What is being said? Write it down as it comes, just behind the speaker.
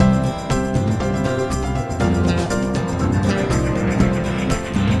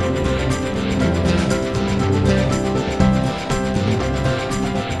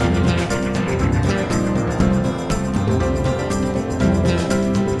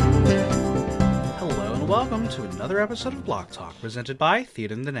to another episode of Block Talk, presented by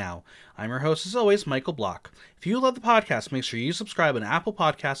Theater in the Now. I'm your host, as always, Michael Block. If you love the podcast, make sure you subscribe on Apple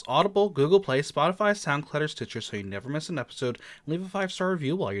Podcasts, Audible, Google Play, Spotify, SoundCloud, or Stitcher so you never miss an episode, and leave a 5-star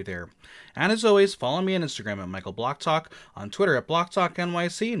review while you're there. And as always, follow me on Instagram at Michael Block Talk, on Twitter at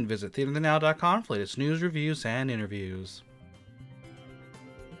BlockTalkNYC, and visit theaterinthenow.com for latest news, reviews, and interviews.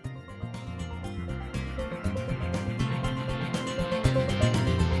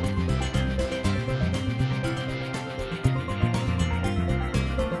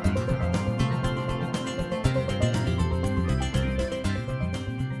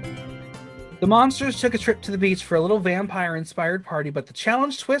 The monsters took a trip to the beach for a little vampire-inspired party, but the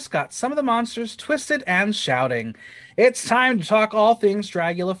challenge twist got some of the monsters twisted and shouting. It's time to talk all things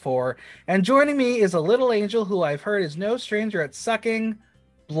Dragula 4, and joining me is a little angel who I've heard is no stranger at sucking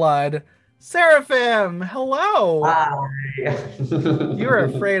blood, Seraphim! Hello! Hi. You were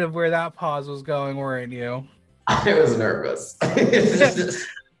afraid of where that pause was going, weren't you? I was nervous.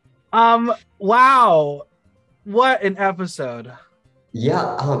 Wow. What an episode.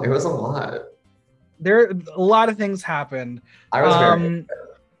 Yeah, it was a lot. A lot of things happened. I was very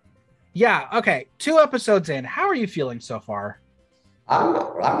Yeah, okay. 2 episodes in. How are you feeling so far? I'm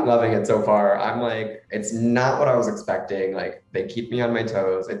loving it so far. I'm like, it's not what I was expecting. Like, they keep me on my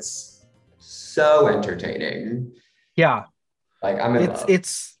toes. It's so entertaining. Yeah. Like, I'm in love.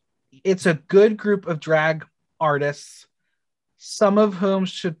 It's a good group of drag artists, some of whom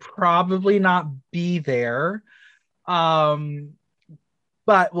should probably not be there. But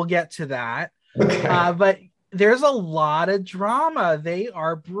we'll get to that. Okay. But there's a lot of drama. They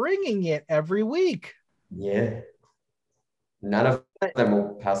are bringing it every week. Yeah. None of them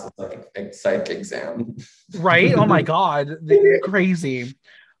will pass the psych exam. Right? Oh my God. They're crazy.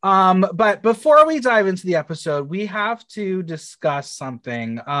 But before we dive into the episode, we have to discuss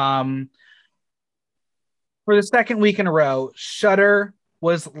something. For the second week in a row, Shudder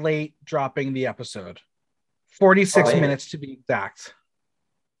was late dropping the episode. 46 minutes to be exact.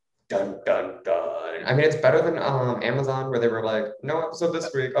 Dun, dun, dun. I mean, it's better than Amazon, where they were like, no episode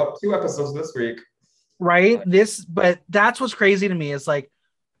this week. Oh, 2 episodes this week. Right? But that's what's crazy to me is like,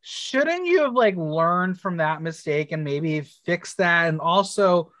 shouldn't you have like learned from that mistake and maybe fix that? And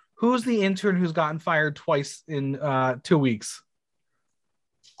also, who's the intern who's gotten fired twice in 2 weeks?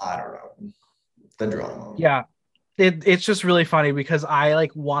 I don't know. The drama. Yeah. It's just really funny because I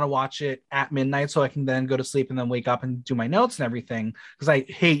like want to watch it at midnight so I can then go to sleep and then wake up and do my notes and everything because I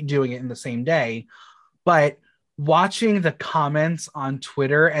hate doing it in the same day. But watching the comments on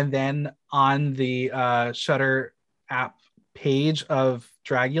Twitter and then on the Shudder app page of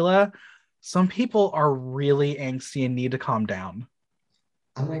Dragula, some people are really angsty and need to calm down.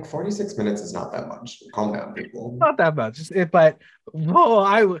 I'm like, 46 minutes is not that much. Calm down, people. Not that much, but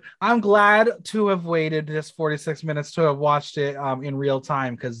I'm glad to have waited this 46 minutes to have watched it in real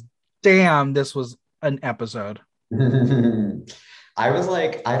time because damn, this was an episode. I was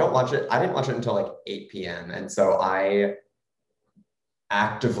like, I didn't watch it until like 8 p.m. And so I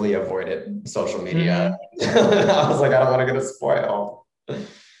actively avoided social media. I was like, I don't want to get a spoil.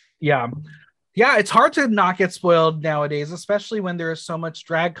 Yeah, it's hard to not get spoiled nowadays, especially when there is so much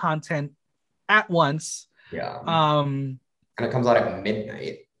drag content at once. Yeah. And it comes out at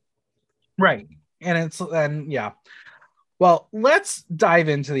midnight. Right. Yeah. Well, let's dive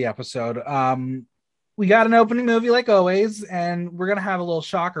into the episode. We got an opening movie like always, and we're going to have a little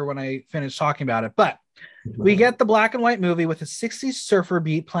shocker when I finish talking about it. But we get the black and white movie with a 60s surfer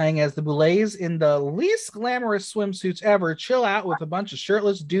beat playing as the Boulets in the least glamorous swimsuits ever chill out with a bunch of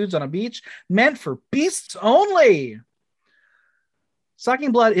shirtless dudes on a beach meant for beasts only.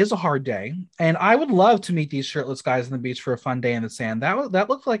 Sucking blood is a hard day, and I would love to meet these shirtless guys on the beach for a fun day in the sand. That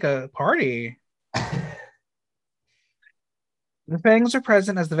looked like a party. The fangs are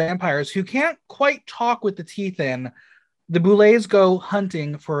present as the vampires, who can't quite talk with the teeth in. The Boulets go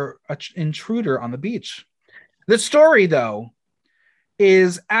hunting for an intruder on the beach. The story, though,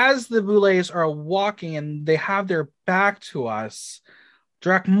 is as the Boulets are walking and they have their back to us,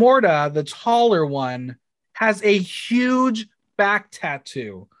 Dracmorda, the taller one, has a huge back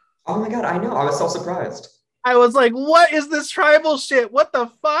tattoo. Oh my God, I know. I was so surprised. I was like, what is this tribal shit? What the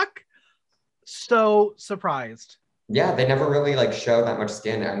fuck? So surprised. Yeah, they never really like show that much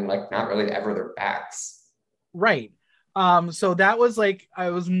skin and like not really ever their backs. Right. So that was like, I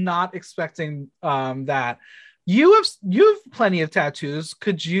was not expecting that. You have plenty of tattoos.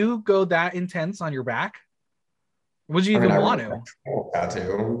 Could you go that intense on your back? Would you even want to?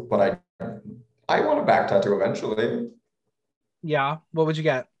 Tattoo, but I want a back tattoo eventually. Yeah. What would you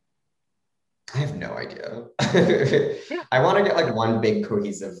get? I have no idea. Yeah. I want to get like one big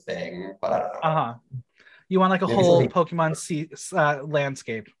cohesive thing, but I don't know. You want like a Maybe whole something. Pokemon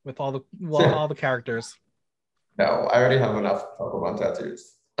landscape with all the characters. No, I already have enough Pokemon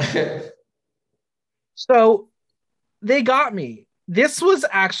tattoos. So they got me. This was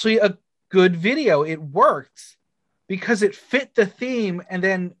actually a good video. It worked because it fit the theme and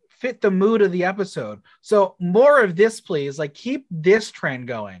then fit the mood of the episode. So more of this, please. Like, keep this trend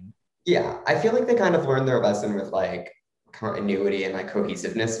going. Yeah, I feel like they kind of learned their lesson with like continuity and like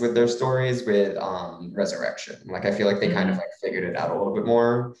cohesiveness with their stories with Resurrection. Like I feel like they kind of like figured it out a little bit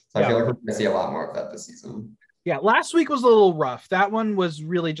more. So I feel like we're gonna see a lot more of that this season. Yeah, last week was a little rough. That one was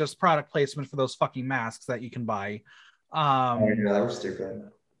really just product placement for those fucking masks that you can buy. Yeah, that was stupid.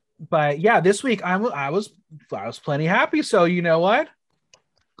 But yeah, this week I was plenty happy. So you know what?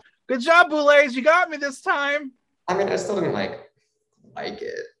 Good job, Boulets. You got me this time. I mean, I still didn't like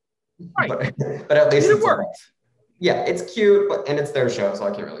it, right? But at least it worked. Yeah, it's cute, and it's their show, so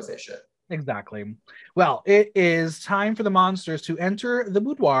I can't really say shit. Exactly. Well, it is time for the monsters to enter the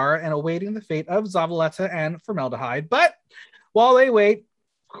boudoir and awaiting the fate of Zavaleta and Formaldehyde. But while they wait,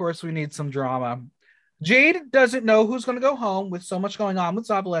 of course, we need some drama. Jade doesn't know who's going to go home with so much going on with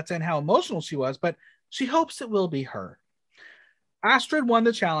Zavaleta and how emotional she was, but she hopes it will be her. Astrid won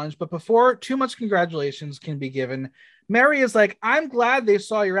the challenge, but before too much congratulations can be given, Mary is like, I'm glad they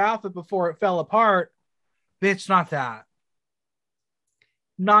saw your outfit before it fell apart. Bitch, not that.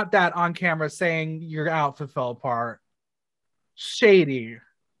 Not that on camera saying your outfit fell apart. Shady.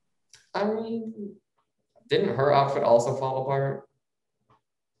 I mean, didn't her outfit also fall apart?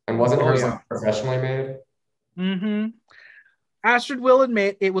 And wasn't hers like professionally made? Mm-hmm. Astrid will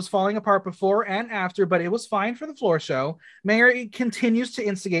admit it was falling apart before and after, but it was fine for the floor show. Mary continues to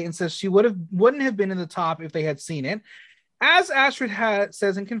instigate and says she wouldn't have been in the top if they had seen it. As Astrid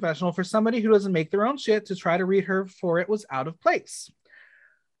says in confessional, for somebody who doesn't make their own shit, to try to read her for it was out of place.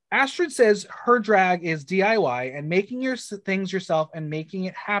 Astrid says her drag is DIY and making your things yourself and making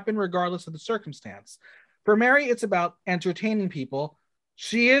it happen regardless of the circumstance. For Mary, it's about entertaining people.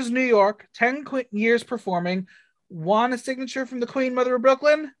 She is New York, 10 years performing. Want a signature from the Queen Mother of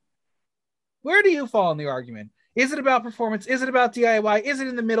Brooklyn? Where do you fall in the argument? Is it about performance? Is it about DIY? Is it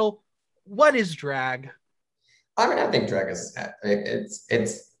in the middle? What is drag? I mean, I think drag is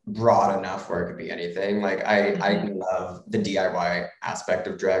it's broad enough where it could be anything. Like I love the DIY aspect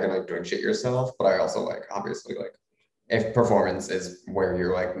of drag and like doing shit yourself, but I also like obviously like if performance is where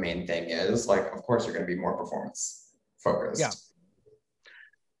your like main thing is, like of course you're gonna be more performance focused. Yeah.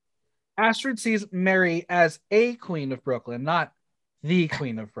 Astrid sees Mary as a Queen of Brooklyn, not the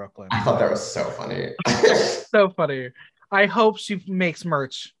Queen of Brooklyn. I thought that was so funny. So funny. I hope she makes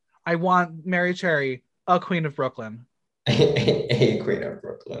merch. I want Mary Cherry, a Queen of Brooklyn. A Queen of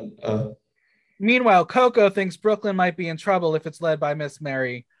Brooklyn. Meanwhile, Coco thinks Brooklyn might be in trouble if it's led by Miss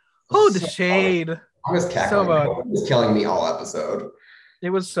Mary. Oh, the shade. I was cackling. Coco was killing me all episode. It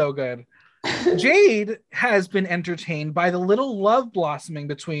was so good. Jade has been entertained by the little love blossoming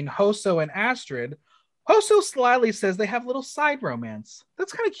between Hoso and Astrid. Hoso slyly says they have a little side romance.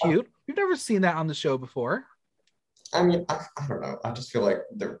 That's kind of cute. We've never seen that on the show before. I mean, I don't know. I just feel like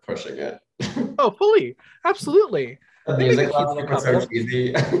they're pushing it. Oh, fully. Absolutely. The music last week was so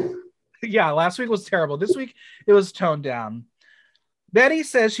cheesy. Yeah, last week was terrible. This week, it was toned down. Betty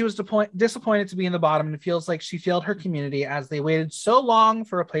says she was disappointed to be in the bottom and feels like she failed her community as they waited so long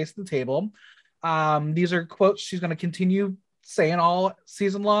for a place at the table. These are quotes she's going to continue saying all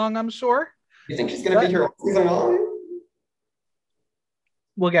season long, I'm sure. You think she's going to be here all season long?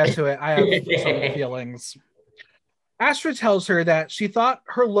 We'll get to it. I have some feelings. Astrid tells her that she thought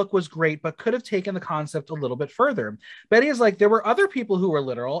her look was great, but could have taken the concept a little bit further. Betty is like, there were other people who were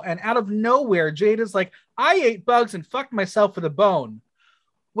literal, and out of nowhere, Jade is like, I ate bugs and fucked myself with a bone.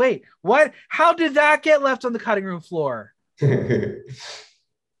 Wait, what? How did that get left on the cutting room floor? I mean,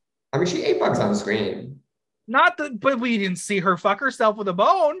 she ate bugs on screen. But we didn't see her fuck herself with a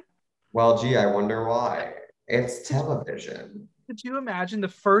bone. Well, gee, I wonder why. It's television. Could you imagine the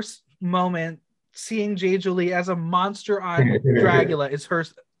first moment seeing Jade Jolie as a monster on Dragula is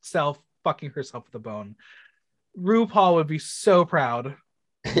herself fucking herself with a bone? RuPaul would be so proud.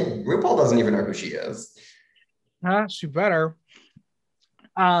 RuPaul doesn't even know who she is. Huh? She better.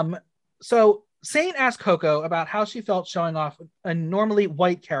 So Saint asked Coco about how she felt showing off a normally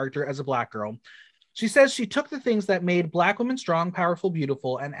white character as a Black girl. She says she took the things that made Black women strong, powerful,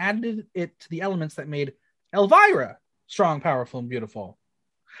 beautiful, and added it to the elements that made Elvira strong, powerful, and beautiful.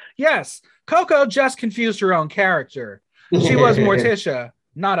 Yes, Coco just confused her own character. She was Morticia,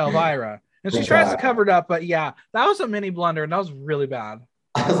 not Elvira. And she tries to cover it up, but yeah, that was a mini blunder, and that was really bad.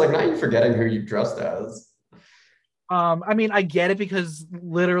 I was like, now you're forgetting who you dressed as. I mean, I get it because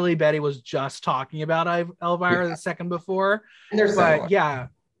literally Betty was just talking about Elvira the second before, And they're similar. but yeah,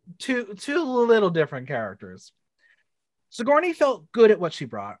 two little different characters. Sigourney felt good at what she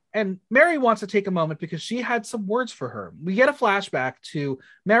brought, and Mary wants to take a moment because she had some words for her. We get a flashback to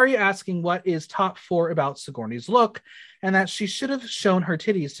Mary asking what is top four about Sigourney's look, and that she should have shown her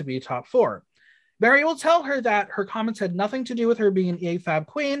titties to be top four. Mary will tell her that her comments had nothing to do with her being an AFAB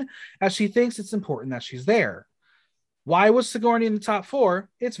queen, as she thinks it's important that she's there. Why was Sigourney in the top four?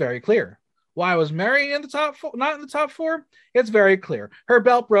 It's very clear. Why was Mary in the top four, not in the top four? It's very clear. Her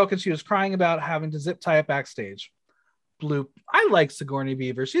belt broke and she was crying about having to zip tie it backstage. Bloop. I like Sigourney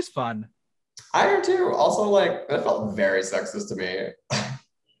Beaver. She's fun. I do too. Also, like, that felt very sexist to me.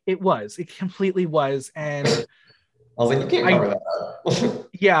 It was. It completely was. And I was like, you can't cover that up.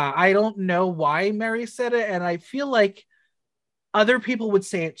 Yeah, I don't know why Mary said it. And I feel like other people would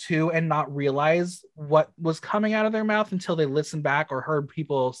say it too and not realize what was coming out of their mouth until they listened back or heard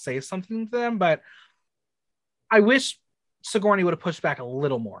people say something to them. But I wish Sigourney would have pushed back a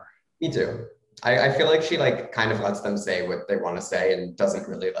little more. Me too. I feel like she like kind of lets them say what they want to say and doesn't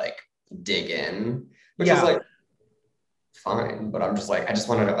really like dig in, which is like fine. But I'm just like, I just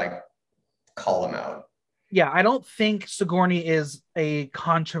wanted to like call them out. Yeah, I don't think Sigourney is a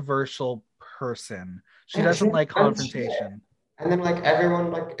controversial person. She doesn't like confrontation. And then like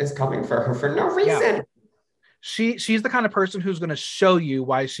everyone like is coming for her for no reason. Yeah. She's the kind of person who's going to show you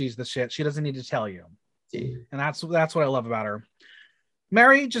why she's the shit. She doesn't need to tell you. And that's what I love about her.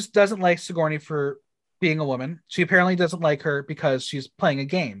 Mary just doesn't like Sigourney for being a woman. She apparently doesn't like her because she's playing a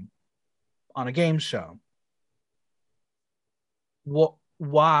game on a game show.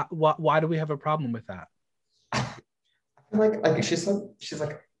 Why do we have a problem with that? I feel like she's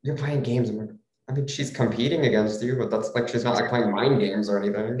like, you're playing games. I mean, she's competing against you, but that's like, she's not like playing mind games or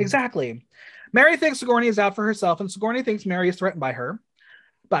anything. Exactly. Mary thinks Sigourney is out for herself, and Sigourney thinks Mary is threatened by her.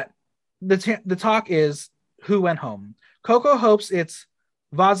 But the talk is who went home. Coco hopes it's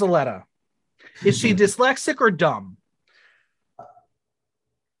Vazaletta. Is she dyslexic or dumb?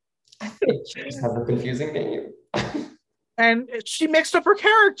 I think she just has a confusing name. And she mixed up her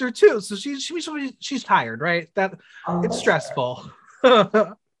character too, so she's tired, right? It's stressful.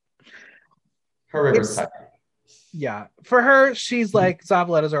 Her river's tired. Yeah, for her, she's like,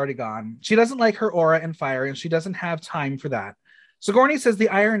 Zavaletta's already gone. She doesn't like her aura and fire, and she doesn't have time for that. Sigourney says the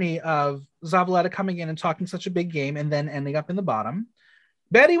irony of Zavaletta coming in and talking such a big game and then ending up in the bottom.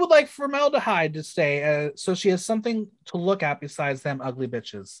 Betty would like Formaldehyde to stay, so she has something to look at besides them ugly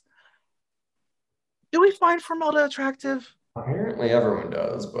bitches. Do we find Formaldehyde attractive? Apparently everyone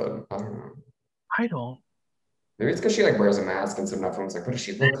does, but I don't know. I don't. Maybe it's because she like wears a mask and so everyone's like, what does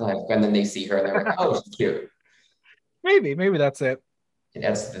she look like? And then they see her and they're like, oh, she's cute. Maybe that's it. It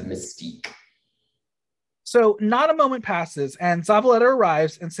adds to the mystique. So not a moment passes and Zavaletta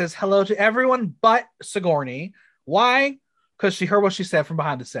arrives and says hello to everyone but Sigourney. Why? Because she heard what she said from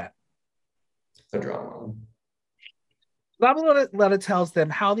behind the set. The drama. Zavaletta tells them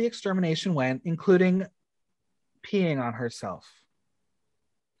how the extermination went, including peeing on herself.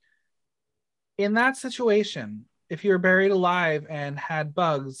 In that situation, if you were buried alive and had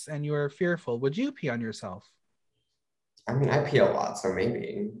bugs and you were fearful, would you pee on yourself? I mean, I pee a lot, so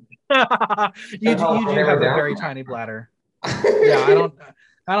maybe. you do have a very tiny bladder. Yeah,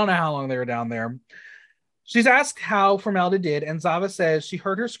 I don't know how long they were down there. She's asked how Formelda did, and Zava says she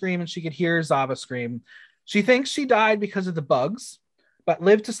heard her scream and she could hear Zava scream. She thinks she died because of the bugs, but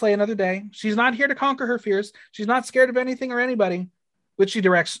lived to slay another day. She's not here to conquer her fears. She's not scared of anything or anybody, which she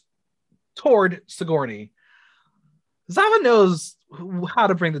directs toward Sigourney. Zava knows how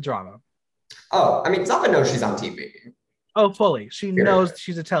to bring the drama. Oh, I mean, Zava knows she's on TV. Oh, fully. She knows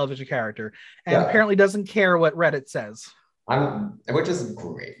she's a television character and apparently doesn't care what Reddit says. Which is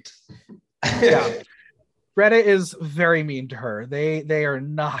great. Yeah. Reddit is very mean to her. They are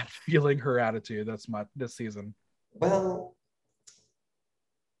not feeling her attitude this season. Well,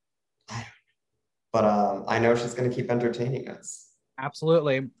 I know she's going to keep entertaining us.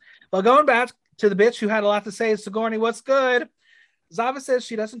 Absolutely. Well, going back to the bitch who had a lot to say, Sigourney, what's good? Zava says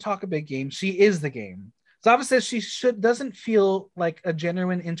she doesn't talk a big game. She is the game. Zava says she doesn't feel like a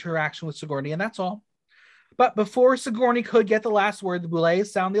genuine interaction with Sigourney, and that's all. But before Sigourney could get the last word, the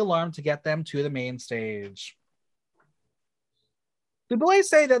Boulets sound the alarm to get them to the main stage. The Boulets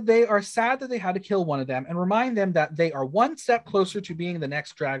say that they are sad that they had to kill one of them and remind them that they are one step closer to being the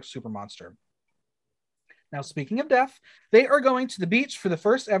next drag supermonster. Now, speaking of death, they are going to the beach for the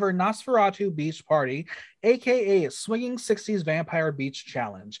first ever Nosferatu Beach Party, aka a swinging 60s vampire beach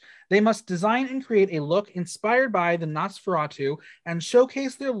challenge. They must design and create a look inspired by the Nosferatu and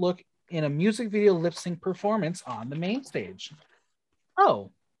showcase their look in a music video lip sync performance on the main stage.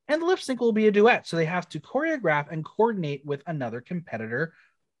 Oh, and the lip sync will be a duet, so they have to choreograph and coordinate with another competitor,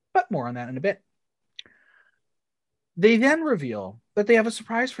 but more on that in a bit. They then reveal that they have a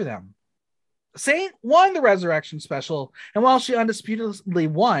surprise for them. Saint won the Resurrection special, and while she undisputedly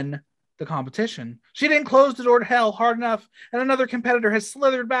won the competition, she didn't close the door to hell hard enough, and another competitor has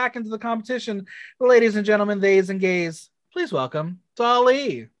slithered back into the competition. Ladies and gentlemen, theys and gays, please welcome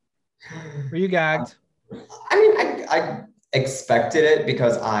Dolly. Were you gagged? I mean, I expected it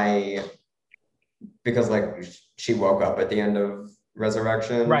because like she woke up at the end of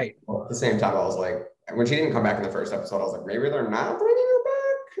Resurrection. Right. Well, at the same time, I was like, when she didn't come back in the first episode, I was like, maybe they're not bringing her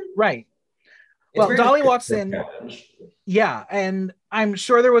back. Right. Well, Dolly walks in. Yeah, and I'm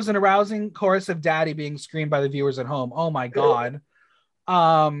sure there was an arousing chorus of "Daddy" being screamed by the viewers at home. Oh my god!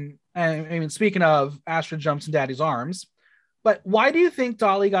 And I mean, speaking of, Astrid jumps in Daddy's arms. But why do you think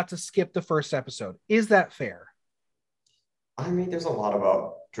Dolly got to skip the first episode? Is that fair? I mean, there's a lot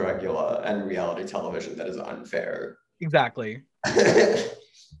about Dragula and reality television that is unfair. Exactly.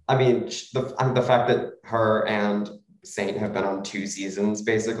 I mean, the fact that her and Saint have been on 2 seasons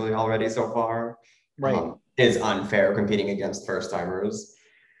basically already so far, right, is unfair competing against first timers.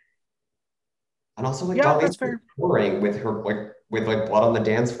 And also, like, yeah, Dolly's that's fair. touring with her with Blood on the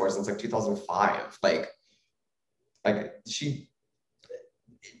Dance Floor since like 2005. Like she's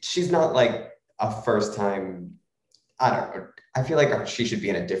not like a first time. I don't know. I feel like she should be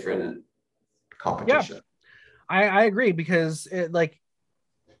in a different competition. Yeah, I agree because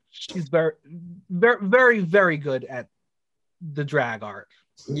she's very, very, very, very good at the drag art.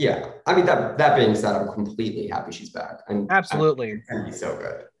 Yeah, I mean that being said, I'm completely happy she's back. Absolutely, it's gonna be so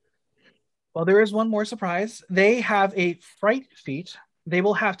good. Well, there is one more surprise. They have a fright feat. They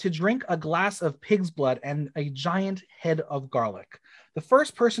will have to drink a glass of pig's blood and a giant head of garlic. The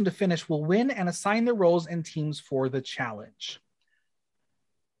first person to finish will win and assign their roles and teams for the challenge.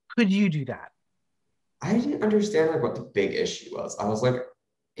 Could you do that? I didn't understand like what the big issue was. I was like,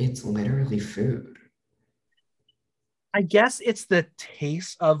 it's literally food. I guess it's the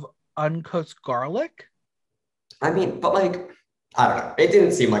taste of uncooked garlic. I mean, but like, I don't know. It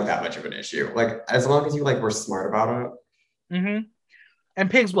didn't seem like that much of an issue. Like, as long as you like were smart about it. Mm-hmm. And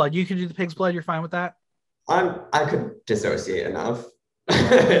pig's blood. You can do the pig's blood. You're fine with that? I could dissociate enough.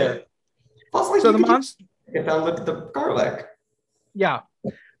 Plus, like, so the monster get down with the garlic. Yeah.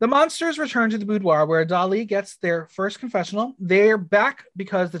 The monsters return to the boudoir where Dolly gets their first confessional. They're back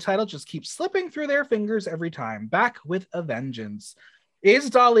because the title just keeps slipping through their fingers every time. Back with a vengeance. Is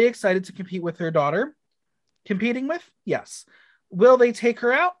Dolly excited to compete with her daughter? Competing with? Yes. Will they take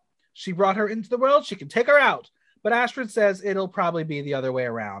her out? She brought her into the world. She can take her out. But Astrid says it'll probably be the other way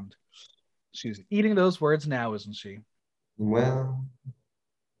around. She's eating those words now, isn't she? Well,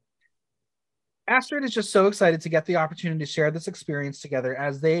 Astrid is just so excited to get the opportunity to share this experience together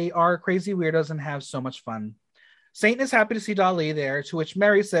as they are crazy weirdos and have so much fun. Saint is happy to see Dolly there, to which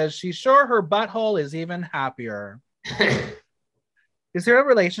Mary says she's sure her butthole is even happier. Is there a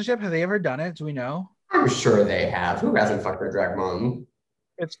relationship? Have they ever done it? Do we know? I'm sure they have. Who hasn't fucked their drag mom?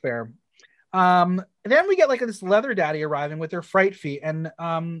 It's fair. Then we get like this leather daddy arriving with their fright feet, and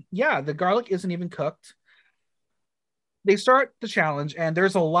yeah, the garlic isn't even cooked. They start the challenge, and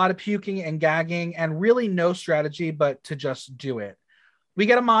there's a lot of puking and gagging, and really no strategy but to just do it. We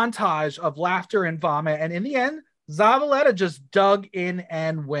get a montage of laughter and vomit, and in the end, Zavaleta just dug in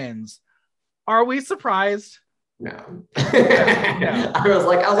and wins. Are we surprised? No. No. I was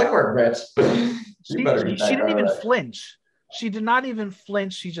like, we're rich. She didn't even flinch. She did not even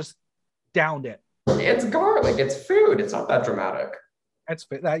flinch. She just downed it. It's garlic. It's food. It's not that dramatic. That's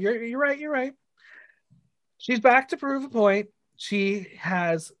that. You're right. You're right. She's back to prove a point. She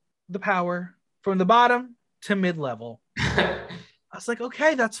has the power from the bottom to mid-level. I was like,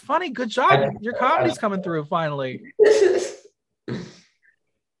 okay, that's funny. Good job. Your comedy's coming through finally.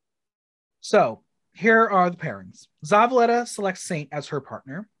 So here are the pairings. Zavaleta selects Saint as her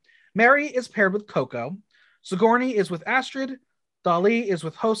partner. Mary is paired with Coco. Sigourney is with Astrid. Dolly is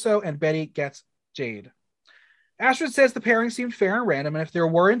with Hoso, and Betty gets Jade. Astrid says the pairing seemed fair and random, and if there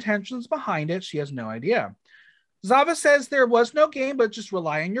were intentions behind it, she has no idea. Zava says there was no game, but just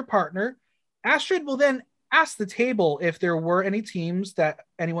rely on your partner. Astrid will then ask the table if there were any teams that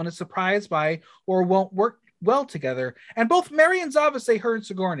anyone is surprised by or won't work well together. And both Mary and Zava say her and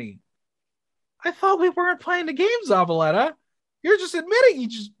Sigourney. I thought we weren't playing the game, Zavaleta. You're just admitting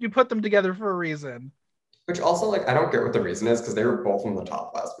you put them together for a reason. Which also, like, I don't get what the reason is because they were both on the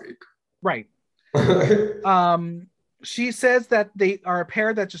top last week. Right. She says that they are a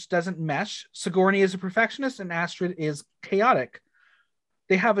pair that just doesn't mesh. Sigourney is a perfectionist and Astrid is chaotic.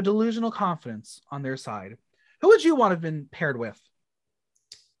 They have a delusional confidence on their side. Who would you want to have been paired with?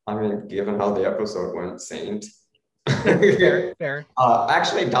 I mean, given how the episode went, Saint. Fair.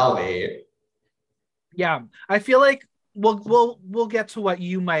 Actually, Dolly. Yeah, I feel like we'll get to what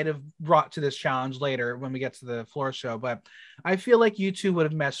you might have brought to this challenge later when we get to the floor show, but I feel like you two would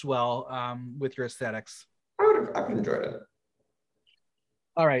have meshed well with your aesthetics. I would have enjoyed it.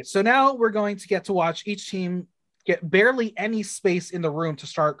 All right, so now we're going to get to watch each team get barely any space in the room to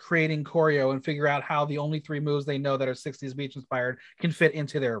start creating choreo and figure out how the only 3 moves they know that are 60s beach inspired can fit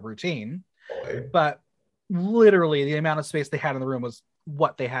into their routine. Boy. But literally the amount of space they had in the room was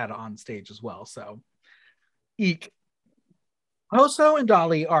what they had on stage as well. So eek. Hoso and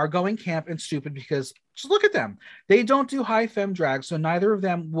Dolly are going camp and stupid because just look at them. They don't do high femme drag, so neither of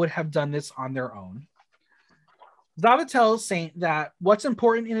them would have done this on their own. Zava tells Saint that what's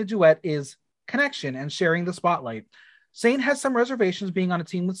important in a duet is connection and sharing the spotlight. Saint has some reservations being on a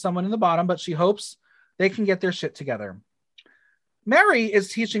team with someone in the bottom, but she hopes they can get their shit together. Mary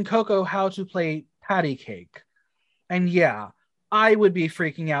is teaching Coco how to play patty cake. And yeah, I would be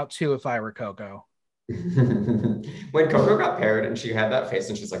freaking out too if I were Coco. When Coco got paired and she had that face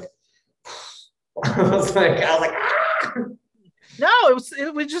and she's like, I was like, ah! No,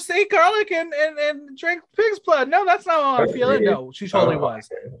 we just ate garlic and drank pig's blood. No, that's not how I'm feeling. No, she totally was.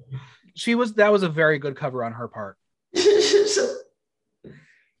 That was a very good cover on her part.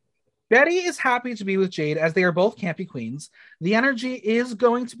 Betty is happy to be with Jade as they are both campy queens. The energy is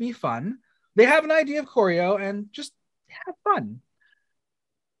going to be fun. They have an idea of choreo and just have fun.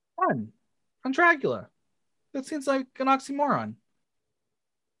 Fun on Dragula. That seems like an oxymoron.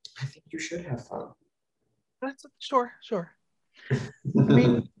 I think you should have fun. That's sure. I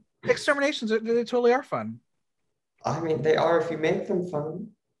mean, exterminations, they totally are fun. I mean, they are if you make them fun.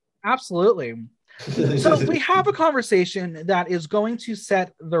 Absolutely. So we have a conversation that is going to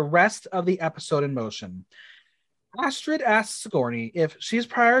set the rest of the episode in motion. Astrid asks Sigourney if she's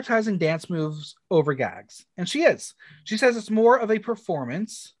prioritizing dance moves over gags. And she is. She says it's more of a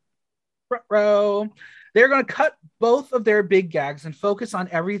performance. Row. They're going to cut both of their big gags and focus on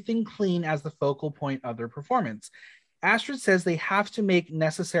everything clean as the focal point of their performance. Astrid says they have to make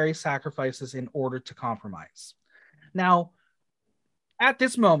necessary sacrifices in order to compromise. Now, at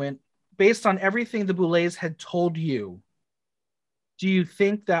this moment, based on everything the Boulets had told you, do you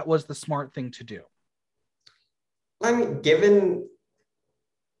think that was the smart thing to do? I mean,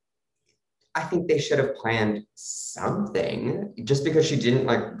 I think they should have planned something. Just because she didn't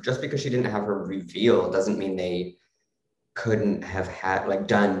have her reveal doesn't mean they couldn't have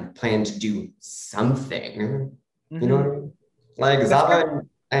planned to do something. You know what I mean? Like Zava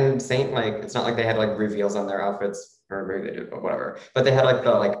and Saint, like it's not like they had like reveals on their outfits, or maybe they did, but whatever. But they had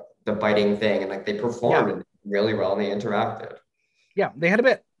the biting thing, and like they performed really well and they interacted. Yeah, they had a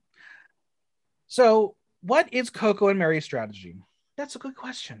bit. So, what is Coco and Mary's strategy? That's a good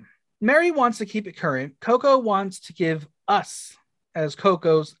question. Mary wants to keep it current. Coco wants to give us, as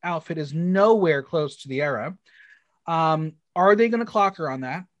Coco's outfit is nowhere close to the era. Are they going to clock her on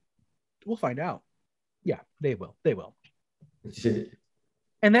that? We'll find out. Yeah, they will.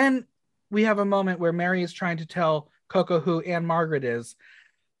 And then we have a moment where Mary is trying to tell Coco who Ann-Margret is,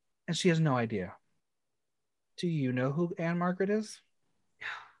 and she has no idea. Do you know who Ann-Margret is?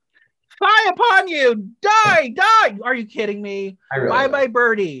 Fly upon you! Die! Are you kidding me? Bye,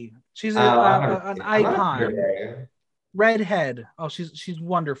 Birdie. She's an icon. Redhead. Oh, she's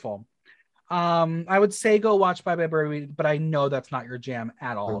wonderful. I would say go watch Bye Birdie, but I know that's not your jam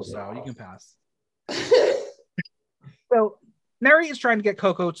at all, so you can pass. So Mary is trying to get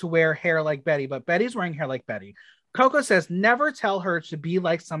Coco to wear hair like Betty, but Betty's wearing hair like Betty. Coco says never tell her to be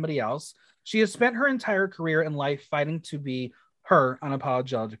like somebody else. She has spent her entire career in life fighting to be her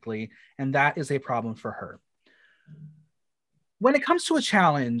unapologetically, and that is a problem for her. When it comes to a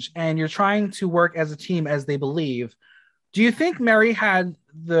challenge and you're trying to work as a team as they believe, do you think Mary had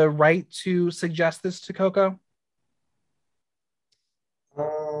the right to suggest this to Coco?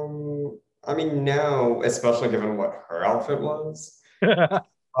 I mean, no, especially given what her outfit was. But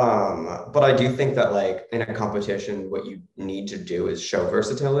I do think that like in a competition, what you need to do is show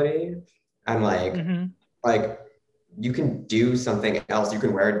versatility, and like you can do something else. You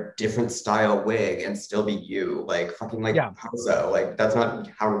can wear a different style wig and still be you, like fucking like Hoso. Like that's not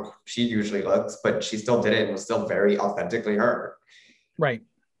how she usually looks, but she still did it and was still very authentically her. Right.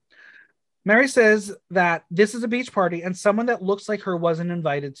 Mary says that this is a beach party and someone that looks like her wasn't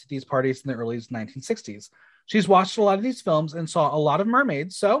invited to these parties in the early 1960s. She's watched a lot of these films and saw a lot of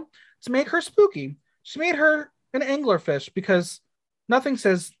mermaids. So to make her spooky, she made her an anglerfish because nothing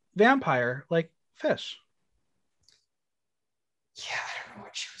says vampire like fish. Yeah, I don't know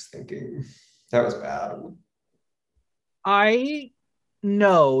thinking. That was bad. I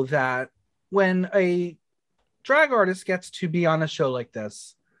know that when a drag artist gets to be on a show like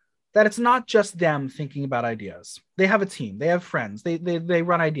this, that it's not just them thinking about ideas. They have a team. They have friends. They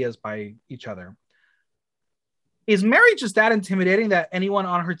run ideas by each other. Is Mary just that intimidating that anyone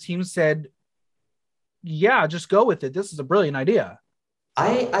on her team said, yeah, just go with it. This is a brilliant idea.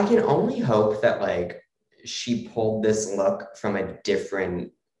 I can only hope that like she pulled this look from a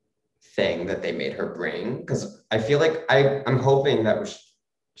different thing that they made her bring, because I feel like I'm hoping that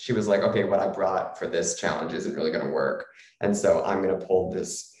she was like, okay, what I brought for this challenge isn't really going to work, and so I'm going to pull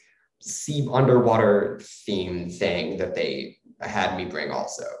this sea underwater theme thing that they had me bring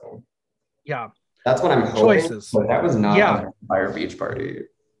also. Yeah, that's what I'm hoping. Choices. But that was not an Empire Beach Party.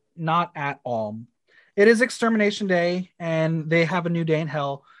 Not at all. It is Extermination Day, and they have a new day in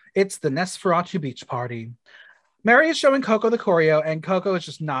hell. It's the Nosferatu Beach Party. Mary is showing Coco the choreo, and Coco is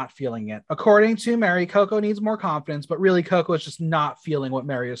just not feeling it. According to Mary, Coco needs more confidence, but really Coco is just not feeling what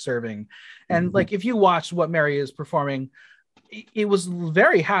Mary is serving. And like, if you watch what Mary is performing, it was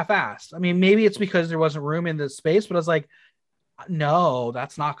very half-assed. I mean, maybe it's because there wasn't room in the space, but I was like, no,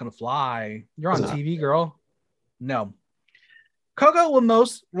 that's not going to fly. You're on TV, girl. No. Coco will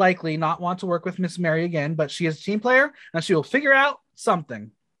most likely not want to work with Miss Mary again, but she is a team player, and she will figure out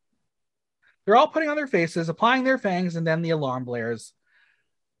something. They're all putting on their faces, applying their fangs, and then the alarm blares.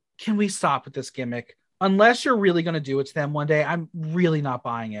 Can we stop with this gimmick? Unless you're really going to do it to them one day, I'm really not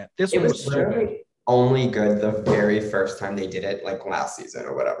buying it. This one was stupid. Only good the very first time they did it, like last season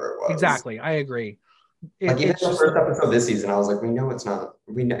or whatever it was. Exactly, I agree. Like even the first episode this season, I was like, we know it's not.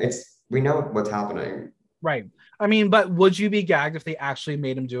 We know what's happening. Right. I mean, but would you be gagged if they actually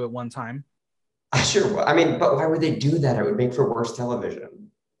made him do it one time? I sure would. I mean, but why would they do that? It would make for worse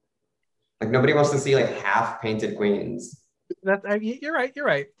television. Like nobody wants to see like half painted queens. You're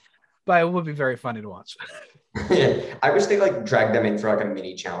right. But it would be very funny to watch. Yeah, I wish they like dragged them in for like a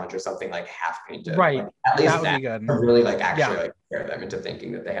mini challenge or something like half painted. Right. Like, at least that would be good. Really like actually like scare them into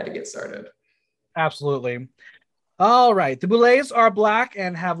thinking that they had to get started. Absolutely. All right. The Boulets are black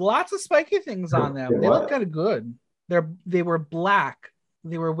and have lots of spiky things on them. They look kind of good. They were black.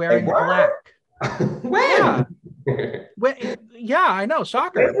 They were wearing black. When? Yeah, I know.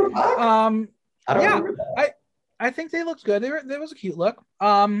 Shocker. I don't remember that. I think they looked good. There was a cute look.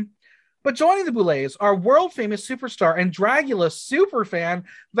 But joining the Boulets are world famous superstar and Dragula superfan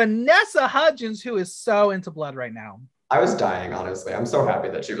Vanessa Hudgens, who is so into blood right now. I was dying, honestly. I'm so happy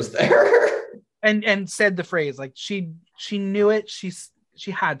that she was there. and said the phrase, like she knew it.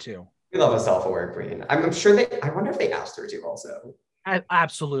 She had to. We love a self-aware queen. I'm sure I wonder if they asked her to also.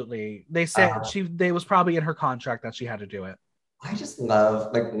 Absolutely. They said they was probably in her contract that she had to do it. I just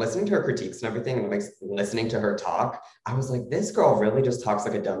love like listening to her critiques and everything, and like listening to her talk. I was like, this girl really just talks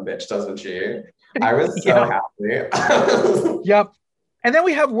like a dumb bitch, doesn't she? I was so happy. Yep. And then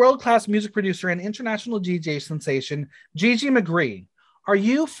we have world-class music producer and international DJ sensation, Gigi McGree. Are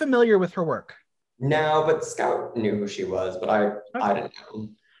you familiar with her work? No, but Scout knew who she was, but I didn't know.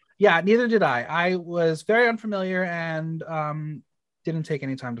 Yeah, neither did I. I was very unfamiliar and didn't take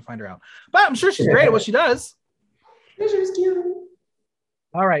any time to find her out. But I'm sure she's great at what she does. Yeah, she was cute.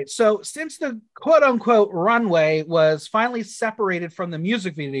 All right. So since the quote-unquote runway was finally separated from the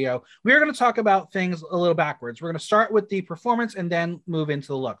music video, we're going to talk about things a little backwards. We're going to start with the performance and then move into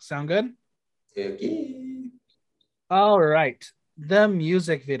the look. Sound good? Okay. All right. The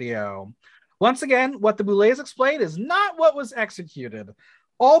music video. Once again, what the Boulets explained is not what was executed.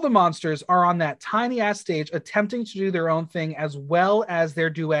 All the monsters are on that tiny ass stage attempting to do their own thing as well as their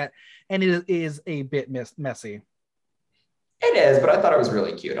duet, and it is a bit messy. It is, but I thought it was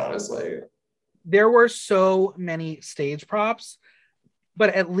really cute, honestly. There were so many stage props, but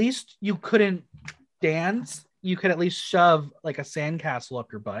at least you couldn't dance. You could at least shove like a sandcastle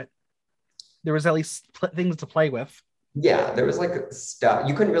up your butt. There was at least things to play with. Yeah, there was like stuff.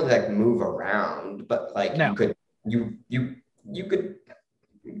 You couldn't really like move around, but like no. you could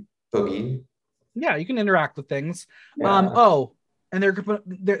boogie. Yeah, you can interact with things. Yeah. And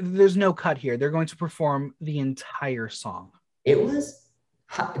there's no cut here. They're going to perform the entire song. It was,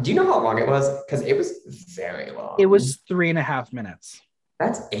 do you know how long it was? Because it was very long. It was 3.5 minutes.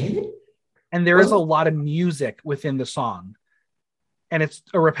 That's it? And there is a lot of music within the song. And it's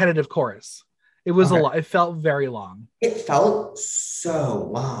a repetitive chorus. It was a lot. It felt very long. It felt so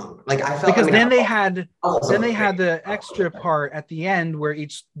long. Like I felt because then they had the extra part at the end where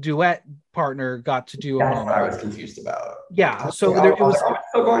each duet partner got to do a moment. That's what I was confused about. Yeah. So it was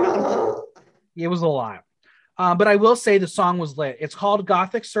still going on, huh? It was a lot. But I will say the song was lit. It's called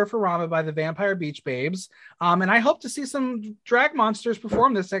Gothic Surferama by the Vampire Beach Babes. And I hope to see some drag monsters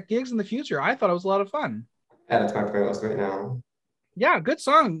perform this at gigs in the future. I thought it was a lot of fun. Add it to my playlist right now. Yeah, good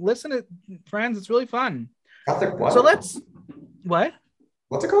song. Listen to friends. It's really fun. Gothic what? So what?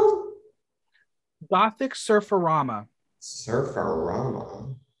 What's it called? Gothic Surferama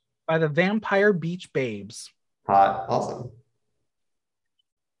Surferama. by the Vampire Beach Babes. Hot. Awesome.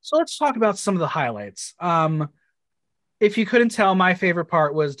 So let's talk about some of the highlights. If you couldn't tell, my favorite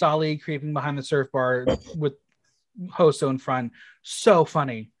part was Dolly creeping behind the surf bar with Hoso in front. So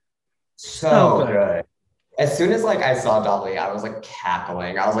funny. So good. As soon as I saw Dolly, I was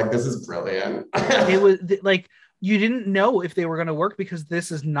cackling. I was like, this is brilliant. It was you didn't know if they were going to work because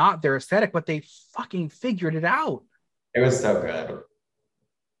this is not their aesthetic, but they fucking figured it out. It was so good.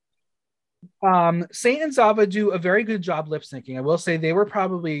 Saint and Zava do a very good job lip syncing. I will say they were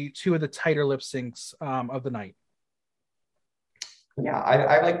probably two of the tighter lip syncs of the night.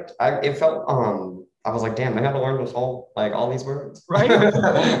 Yeah, it felt I was like, damn, they had to learn this whole all these words. Right?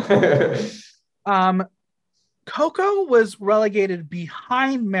 Coco was relegated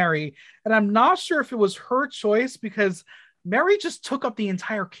behind Mary, and I'm not sure if it was her choice because Mary just took up the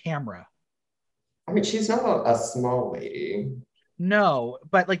entire camera. I mean, she's not a small lady. No,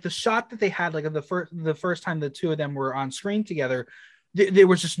 but the shot that they had, the first time the two of them were on screen together, there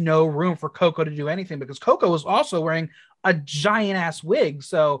was just no room for Coco to do anything because Coco was also wearing a giant ass wig.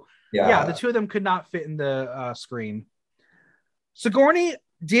 So yeah, the two of them could not fit in the screen. Sigourney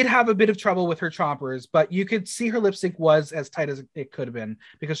did have a bit of trouble with her chompers, but you could see her lip sync was as tight as it could have been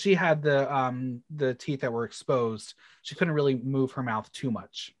because she had the teeth that were exposed. She couldn't really move her mouth too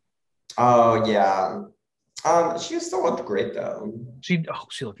much. Oh yeah. She still looked great though. She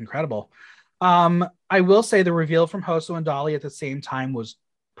looked incredible. I will say the reveal from Hoso and Dolly at the same time was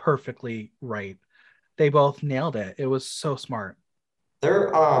perfectly right. They both nailed it. It was so smart. They're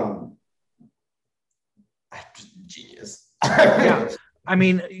genius. Yeah. I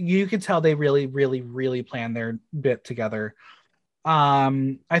mean, you could tell they really, really, really planned their bit together.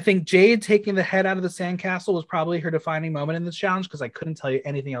 I think Jade taking the head out of the sandcastle was probably her defining moment in this challenge because I couldn't tell you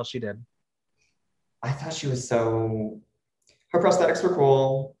anything else she did. I thought she was her prosthetics were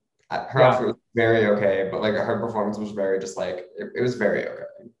cool. Her outfit was very okay, but her performance was very just it was very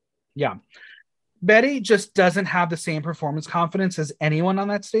okay. Yeah. Betty just doesn't have the same performance confidence as anyone on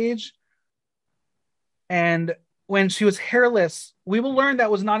that stage. And when she was hairless, we will learn that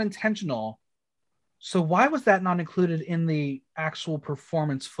was not intentional. So why was that not included in the actual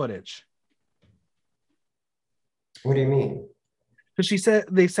performance footage? What do you mean? Because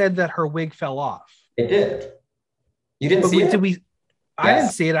they said that her wig fell off. It did. You didn't see it? Yes. I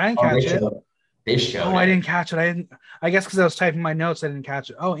didn't see it. I didn't catch it. They showed it. I didn't catch it. I guess because I was typing my notes, I didn't catch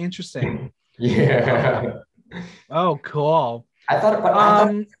it. Oh, interesting. Yeah. Oh, cool. I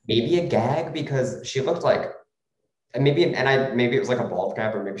thought maybe a gag because she looked maybe it was a bald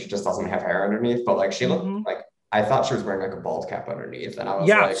cap or maybe she just doesn't have hair underneath, but she looked I thought she was wearing a bald cap underneath, and I was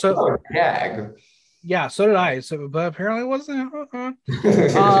gag. Yeah, so did I. But apparently it wasn't.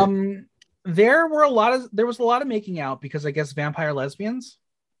 There was a lot of making out because I guess vampire lesbians.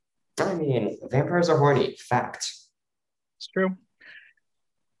 I mean, vampires are horny. Fact. It's true.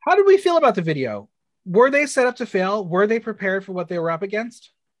 How did we feel about the video? Were they set up to fail? Were they prepared for what they were up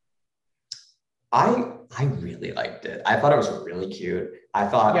against? I really liked it. I thought it was really cute. I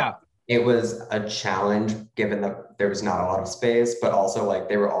thought it was a challenge given that there was not a lot of space, but also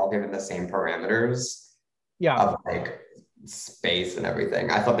they were all given the same parameters. Yeah. Of space and everything.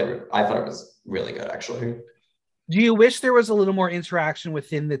 I thought it was really good actually. Do you wish there was a little more interaction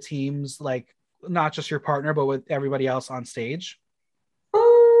within the teams, not just your partner, but with everybody else on stage?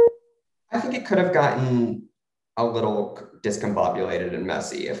 I think it could have gotten a little discombobulated and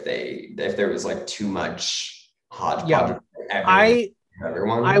messy if there was too much hodgepodge. Yeah.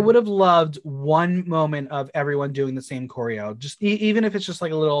 Everyone. I would have loved one moment of everyone doing the same choreo, just even if it's just a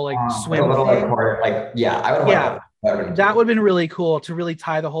little swim. I would have. That would have been really cool to really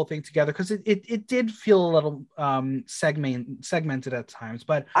tie the whole thing together because it did feel a little segmented at times,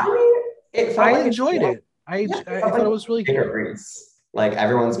 but I enjoyed it. I thought it was really cool.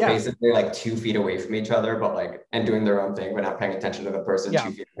 Everyone's basically 2 feet away from each other, but and doing their own thing, but not paying attention to the person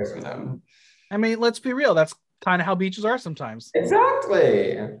 2 feet away from them. I mean, let's be real. That's kind of how beaches are sometimes.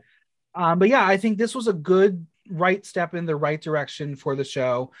 Exactly. But yeah, I think this was a good right step in the right direction for the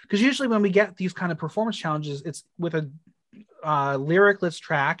show. Because usually when we get these kind of performance challenges, it's with a lyricless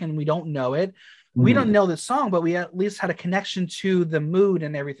track and we don't know it. Mm-hmm. We don't know the song, but we at least had a connection to the mood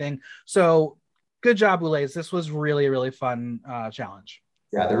and everything. So good job, Boulez. This was really, really fun challenge.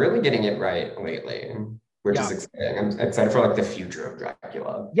 Yeah, they're really getting it right lately. which Yeah. is exciting. I'm excited for like the future of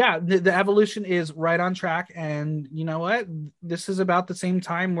Dracula. Yeah, the evolution is right on track. And you know what? This is about the same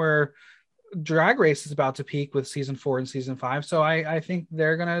time where Drag Race is about to peak with season 4 and season 5. So I think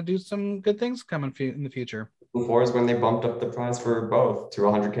they're going to do some good things coming in the future. Before is when they bumped up the price for both to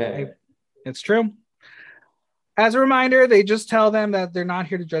 100K. It's true. As a reminder, they just tell them that they're not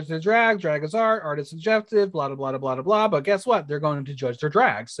here to judge their drag. Drag is art is subjective, blah, blah, blah, blah, blah, blah. But guess what? They're going to judge their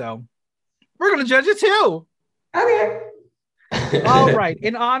drag. So we're going to judge it too. Okay. All right.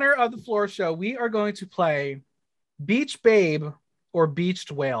 In honor of the floor show, we are going to play Beach Babe or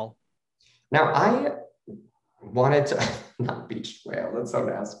Beached Whale. Now, I wanted to, not beached whale, that's so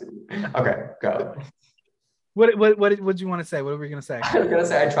nasty. Okay, go. What do you want to say? What were you going to say? I was gonna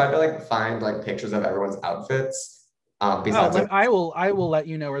say I tried to like find like pictures of everyone's outfits. Besides, I will let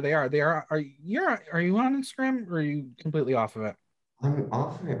you know where they are. Are you on Instagram or are you completely off of it? I'm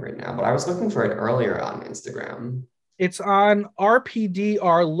off of it right now, but I was looking for it earlier on Instagram. It's on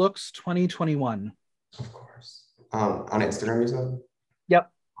RPDR Looks 2021. Of course. On Instagram, you said?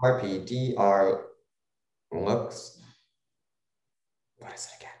 Yep. RPDR Looks. What is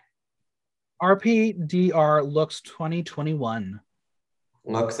it again? RPDR Looks 2021.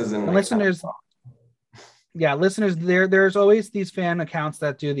 Looks is in like, listeners. Yeah, listeners, there's always these fan accounts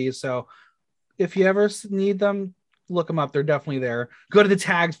that do these. So if you ever need them, look them up. They're definitely there. Go to the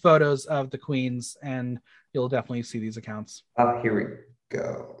tagged photos of the queens and you'll definitely see these accounts. Here we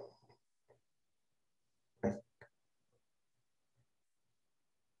go.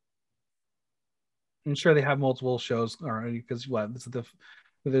 I'm sure they have multiple shows already because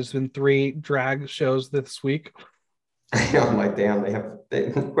there's been 3 drag shows this week. I'm like, damn,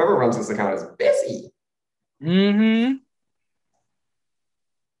 whoever runs this account is busy. Mm-hmm.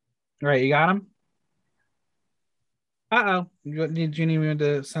 All right, you got them? Uh-oh. Did you need me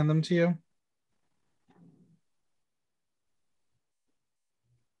to send them to you?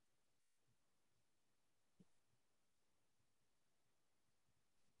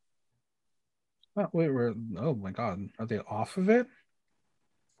 Oh, wait, oh my God. Are they off of it?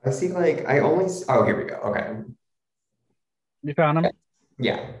 I see here we go. Okay. You found them?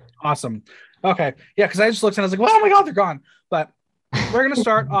 Yeah. Awesome. Okay. Yeah, because I just looked and I was like, well, oh my God, they're gone. But we're going to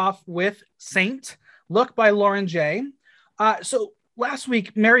start off with Saint, look by Lauren J. So last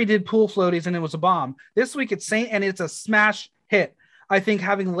week, Mary did pool floaties and it was a bomb. This week it's Saint and it's a smash hit. I think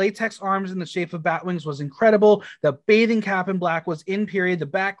having latex arms in the shape of bat wings was incredible. The bathing cap in black was in period. The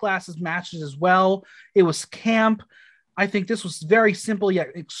back glasses matched as well. It was camp. I think this was very simple yet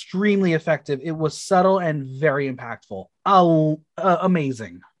extremely effective. It was subtle and very impactful.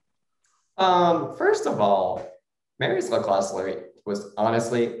 Amazing. First of all, Mary's look last week was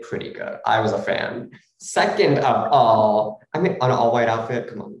honestly pretty good. I was a fan. Second of all, I mean, on an all-white outfit,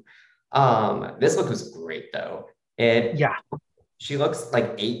 come on. This look was great though. She looks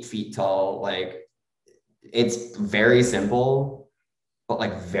like 8 feet tall. Like, it's very simple, but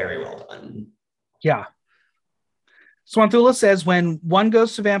like very well done. Yeah. Swanthula says, when one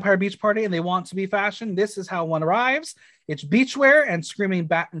goes to Vampire Beach Party and they want to be fashion, this is how one arrives. It's beachwear and screaming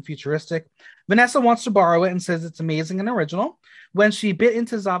bat and futuristic. Vanessa wants to borrow it and says it's amazing and original. When she bit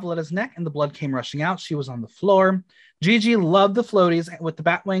into Zavaletta's neck and the blood came rushing out, she was on the floor. Gigi loved the floaties with the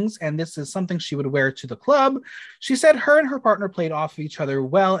bat wings, and this is something she would wear to the club. She said her and her partner played off of each other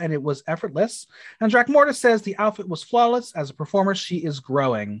well, and it was effortless. And Drac Mortis says the outfit was flawless. As a performer, she is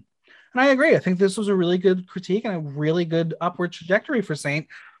growing. And I agree. I think this was a really good critique and a really good upward trajectory for Saint.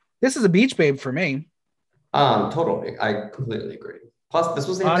 This is a beach babe for me. Totally. I completely agree. Plus, this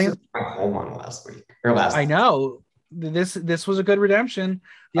was the episode my home on last week. I know. This was a good redemption.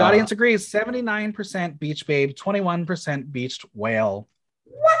 The audience agrees. 79% beach babe, 21% beached whale.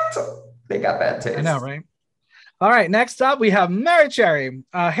 What? They got bad taste. I know, right? All right, next up, we have Mary Cherry.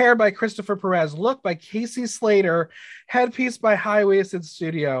 Hair by Christopher Perez. Look by Casey Slater. Headpiece by High Waisted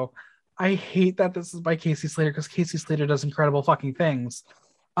Studio. I hate that this is by Casey Slater because Casey Slater does incredible fucking things.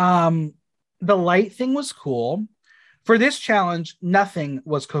 The light thing was cool. For this challenge, nothing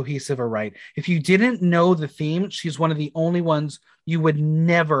was cohesive or right. If you didn't know the theme, she's one of the only ones you would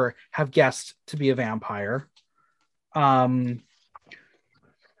never have guessed to be a vampire. It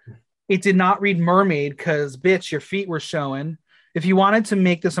did not read mermaid because, bitch, your feet were showing. If you wanted to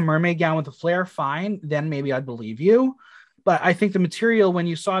make this a mermaid gown with a flare, fine, then maybe I'd believe you. But I think the material, when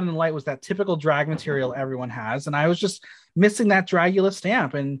you saw it in the light, was that typical drag material everyone has. And I was just missing that Dragula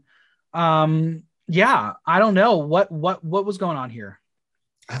stamp. And yeah, I don't know what was going on here.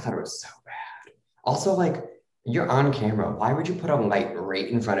 I thought it was so bad. Also, like, you're on camera. Why would you put a light right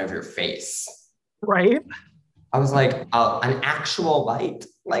in front of your face? Right. I was like, an actual light.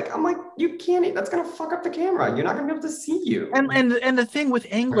 Like, I'm like, you can't, that's gonna fuck up the camera. You're not gonna be able to see you. And the thing with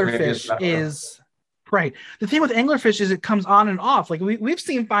anglerfish is right. The thing with anglerfish is it comes on and off. Like we've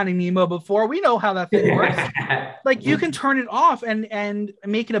seen Finding Nemo before. We know how that thing works. Like you can turn it off and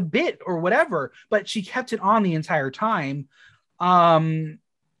make it a bit or whatever, but she kept it on the entire time.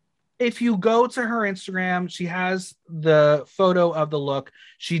 If you go to her Instagram, she has the photo of the look.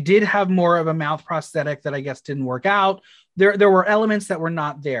 She did have more of a mouth prosthetic that I guess didn't work out. There were elements that were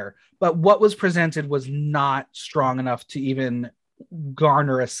not there, but what was presented was not strong enough to even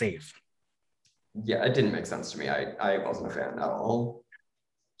garner a safe. Yeah, it didn't make sense to me. I wasn't a fan at all.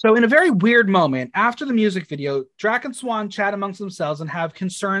 So in a very weird moment, after the music video, Drac and Swan chat amongst themselves and have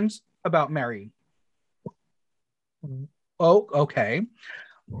concerns about Mary. Oh, okay.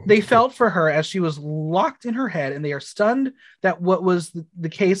 They felt for her as she was locked in her head, and they are stunned that what was the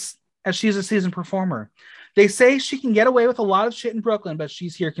case as she's a seasoned performer. They say she can get away with a lot of shit in Brooklyn, but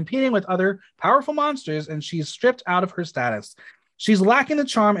she's here competing with other powerful monsters, and she's stripped out of her status. She's lacking the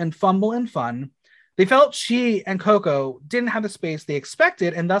charm and fumble and fun. They felt she and Coco didn't have the space they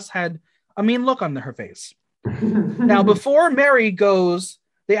expected and thus had a mean look on her face. Now, before Mary goes,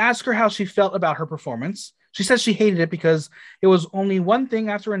 they ask her how she felt about her performance. She says she hated it because it was only one thing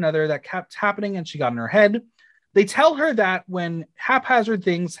after another that kept happening and she got in her head. They tell her that when haphazard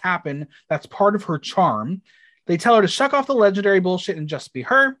things happen, that's part of her charm. They tell her to shuck off the legendary bullshit and just be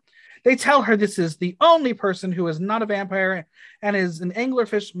her. They tell her this is the only person who is not a vampire and is an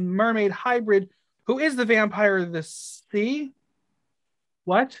anglerfish mermaid hybrid who is the vampire of the sea.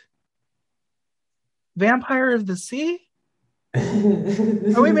 What? Vampire of the sea?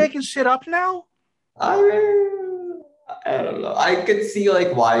 Are we making shit up now? I don't know. I could see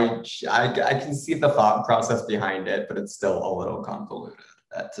like why I can see the thought process behind it, but it's still a little convoluted,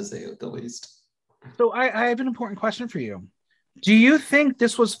 to say the least. So I have an important question for you. Do you think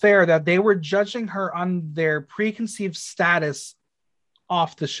this was fair that they were judging her on their preconceived status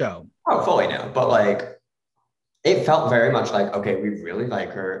off the show? Oh, fully no. But like, it felt very much like, okay, we really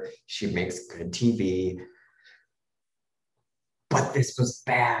like her. She makes good TV. But this was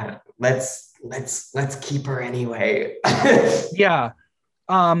bad. Let's keep her anyway. Yeah.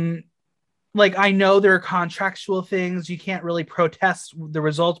 Like I know there are contractual things. You can't really protest the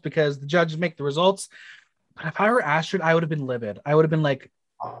results because the judges make the results. But if I were Astrid, I would have been livid. I would have been like,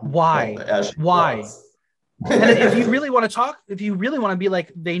 why? Why? And if you really want to talk, if you really want to be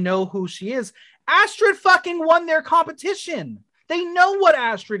like, they know who she is, Astrid fucking won their competition. They know what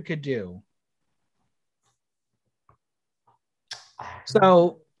Astrid could do.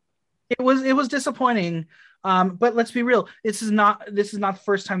 So it was disappointing. But let's be real. This is not the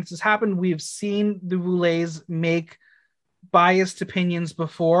first time this has happened. We've seen the Roulets make biased opinions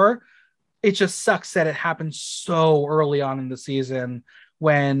before. It just sucks that it happened so early on in the season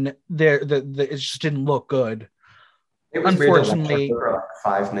when it just didn't look good. It was unfortunately for like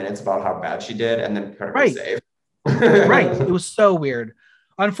 5 minutes about how bad she did, and then put her safe. Right. It was so weird.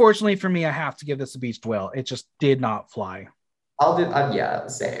 Unfortunately for me, I have to give this a Beached Whale. It just did not fly. I'll do yeah,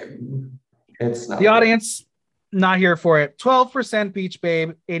 same. It's not the good. Audience not here for it. 12% Beach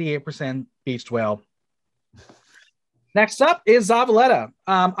Babe, 88% Beached Whale. Next up is Zavaleta.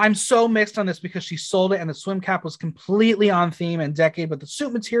 I'm so mixed on this because she sold it and the swim cap was completely on theme and decade, but the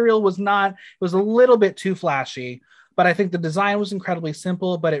suit material was not. It was a little bit too flashy, but I think the design was incredibly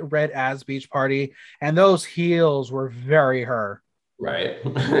simple, but it read as Beach Party, and those heels were very her. Right.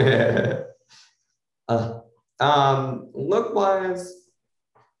 Look wise,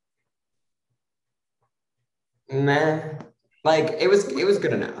 meh. Like it was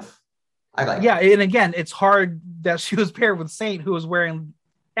good enough. I like. Yeah, and again, it's hard that she was paired with Saint, who was wearing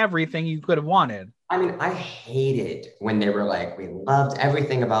everything you could have wanted. I mean, I hated when they were like, we loved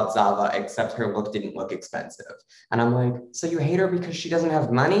everything about Zava except her look didn't look expensive, and I'm like, so you hate her because she doesn't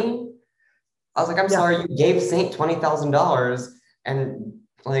have money? I was like, I'm sorry, you gave Saint $20,000, and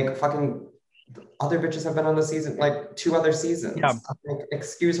like fucking other bitches have been on the season, like 2 other seasons. Yeah. Like,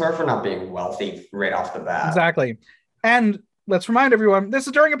 excuse her for not being wealthy right off the bat. Exactly. And let's remind everyone, this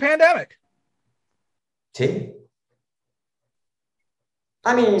is during a pandemic. I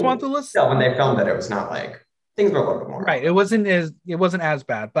mean, still, when they filmed it was not like, things were a little bit more. Right. It wasn't as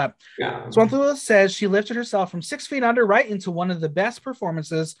bad, but yeah. Swanthala says she lifted herself from 6 feet under right into one of the best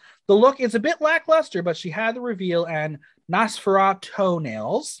performances. The look is a bit lackluster, but she had the reveal and Nosferatu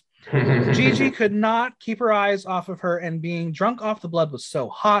toenails. Gigi could not keep her eyes off of her, and being drunk off the blood was so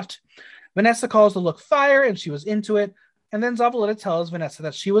hot. Vanessa calls the look fire, and she was into it. And then Zavaleta tells Vanessa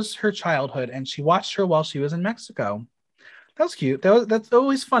that she was her childhood, and she watched her while she was in Mexico. That was cute. That's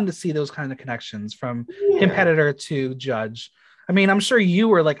always fun to see those kind of connections from competitor to judge. I mean, I'm sure you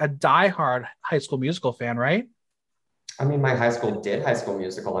were like a diehard High School Musical fan, right? I mean, my high school did High School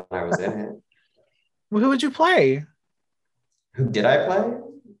Musical and I was in it. Well, who would you play? Who did I play?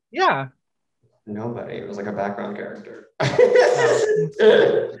 Yeah. Nobody. It was like a background character.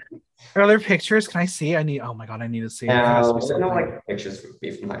 Oh. Are there pictures? Can I see? Oh my God, I need to see. There has to be There's no something. like pictures of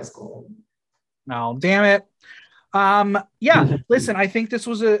me from high school. No, damn it. Yeah, listen, I think this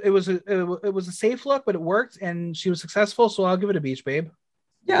was it was a safe look, but it worked and she was successful, so I'll give it a Beach Babe.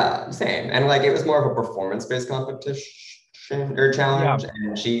 Yeah, same. And like it was more of a performance-based competition or Yeah. challenge,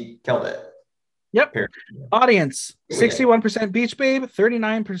 and she killed it. Yep. Period. Audience 61% Beach Babe,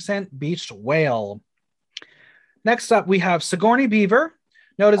 39% Beached Whale. Next up, we have Sigourney Beaver.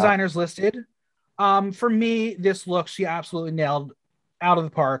 No designers listed. For me, this look she absolutely nailed out of the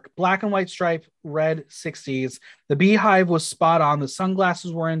park. Black and white stripe, red 60s. The beehive was spot on. The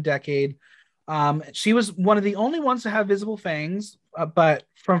sunglasses were in decade. She was one of the only ones to have visible fangs, but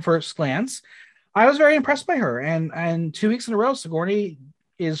from first glance, I was very impressed by her. And 2 weeks in a row, Sigourney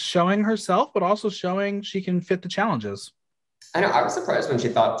is showing herself, but also showing she can fit the challenges. I know. I was surprised when she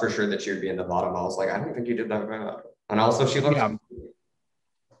thought for sure that she would be in the bottom. I was like, I don't think you did that bad. And also, she looked. Yeah.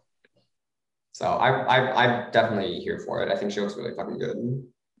 So I'm definitely here for it. I think she looks really fucking good.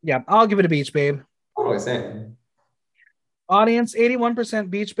 Yeah, I'll give it a Beach Babe. Totally same. Audience 81%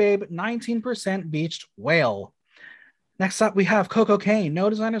 Beach Babe, 19% Beached Whale. Next up, we have Coco Kane. No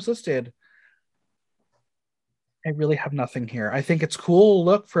designers listed. I really have nothing here. I think it's cool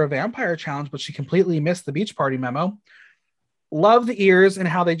look for a vampire challenge, but she completely missed the beach party memo. Love the ears and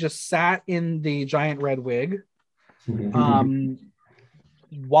how they just sat in the giant red wig.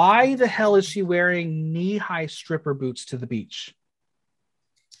 Why the hell is she wearing knee-high stripper boots to the beach?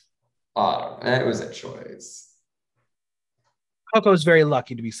 It was a choice. Coco's very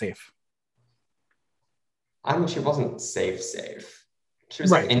lucky to be safe. I mean, she wasn't safe. She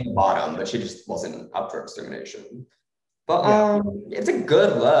was right. like in the bottom, but she just wasn't up for extermination. But it's a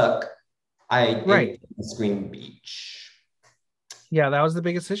good look. I scream beach. Yeah, that was the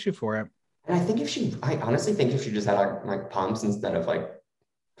biggest issue for it. And I honestly think if she just had like pumps instead of like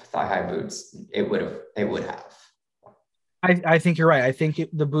thigh-high boots, it would have. I think you're right. I think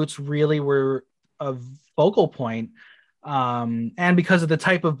the boots really were a focal point. And because of the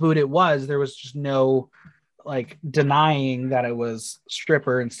type of boot it was, there was just no like denying that it was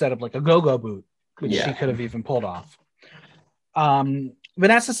stripper instead of like a go-go boot, which she could have even pulled off.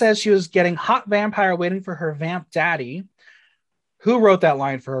 Vanessa says she was getting hot vampire waiting for her vamp daddy. Who wrote that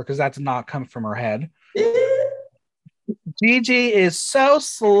line for her? Because that did not come from her head. Gigi is so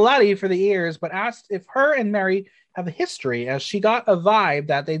slutty for the ears, but asked if her and Mary have a history, as she got a vibe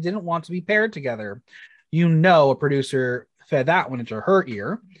that they didn't want to be paired together. You know, a producer fed that one into her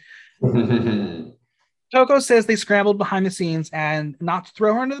ear. Coco says they scrambled behind the scenes and not to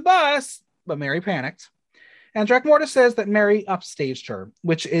throw her under the bus, but Mary panicked. And Drakmorda says that Mary upstaged her,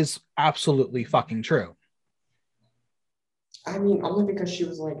 which is absolutely fucking true. I mean, only because she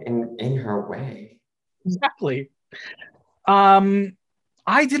was like in her way. Exactly. I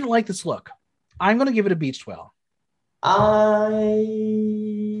didn't like this look. I'm going to give it a Beached Whale. I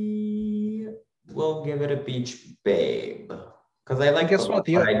will give it a Beach Babe because I like guess what?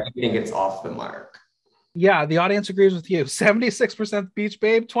 I think it's off the mark. Yeah, the audience agrees with you. 76% Beach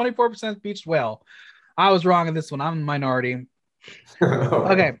Babe, 24% Beached Whale. I was wrong in this one. I'm a minority.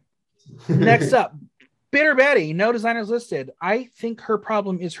 Okay. Next up, Bitter Betty. No designers listed. I think her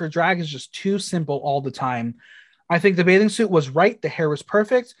problem is her drag is just too simple all the time. I think the bathing suit was right. The hair was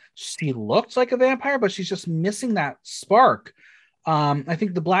perfect. She looked like a vampire, but she's just missing that spark. I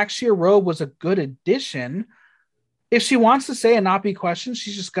think the black sheer robe was a good addition. If she wants to say and not be questioned,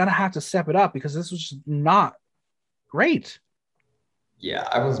 she's just going to have to step it up because this was just not great. Yeah,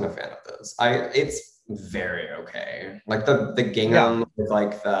 I wasn't a fan of this. It's very okay. Like the gingham with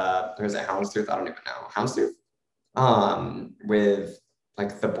like there's a houndstooth. I don't even know. Houndstooth? With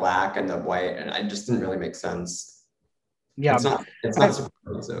like the black and the white, and it just didn't really make sense. Yeah. It's not super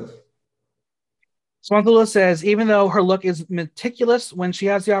expensive. Swanthala says, even though her look is meticulous, when she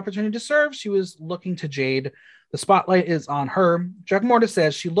has the opportunity to serve, she was looking to Jade. The spotlight is on her. Drakmorda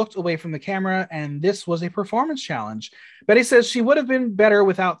says she looked away from the camera, and this was a performance challenge. Betty says she would have been better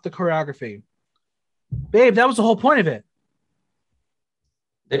without the choreography. Babe, that was the whole point of it.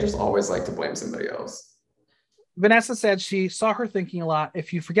 They just always like to blame somebody else. Vanessa said she saw her thinking a lot.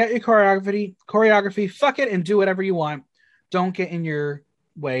 If you forget your choreography, fuck it and do whatever you want. Don't get in your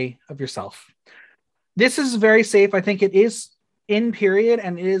way of yourself. This is very safe. I think it is in period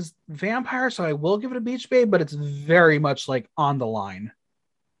and it is vampire, so I will give it a Beach Babe, but it's very much like on the line.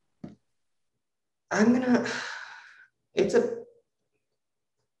 It's a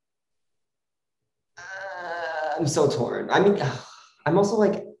I'm so torn. I mean, I'm also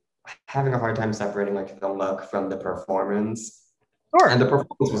like having a hard time separating like the look from the performance, and Sure. the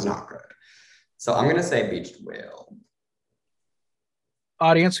performance was not good. So I'm gonna say Beached Whale.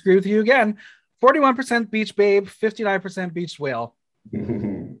 Audience agree with you again. 41% Beach Babe, 59% Beached Whale.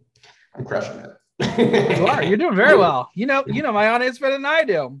 I'm crushing You are. You're it. doing very well. You know my audience better than I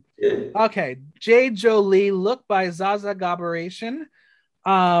do. Okay. J. Jolie, Look by Zaza Gabaration.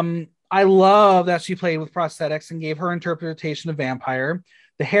 I love that she played with prosthetics and gave her interpretation of vampire.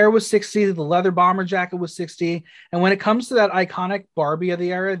 The hair was 60, the leather bomber jacket was 60. And when it comes to that iconic Barbie of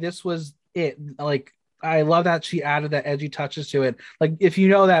the era, this was it. Like, I love that she added that edgy touches to it. Like, if you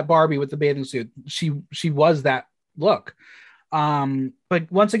know that Barbie with the bathing suit, she was that look.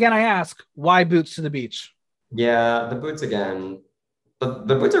 But once again, I ask, why boots to the beach? Yeah, the boots again.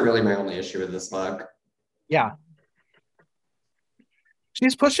 The boots are really my only issue with this look. Yeah,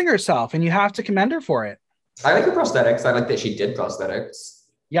 she's pushing herself, and you have to commend her for it. I like her prosthetics. I like that she did prosthetics.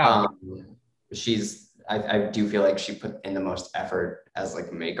 Yeah, I do feel like she put in the most effort as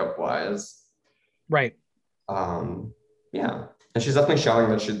like makeup wise. right. Yeah. And she's definitely showing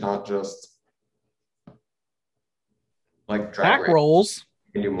that she's not just like drag Back race. rolls.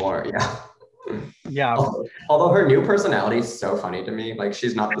 She can do more. Yeah. Yeah. Although her new personality is so funny to me. Like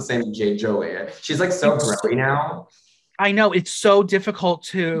she's not the same J. Jolie. She's like so girly now. I know it's so difficult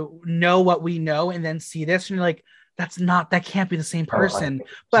to know what we know and then see this, and you're like, that can't be the same person.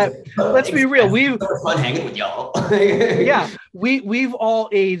 But let's be real, fun hanging with y'all. Yeah, we've all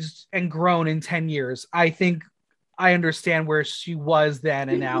aged and grown in 10 years. I think I understand where she was then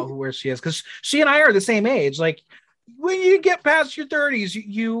and now where she is, because she and I are the same age. Like, when you get past your 30s,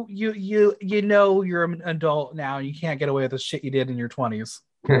 you know you're an adult now. You can't get away with the shit you did in your 20s.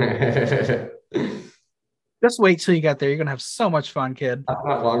 Just wait till you get there. You're gonna have so much fun, kid.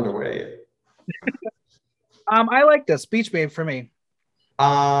 Not long to wait. I like this Beach Babe for me.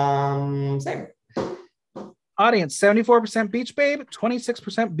 Same. Audience 74% Beach Babe,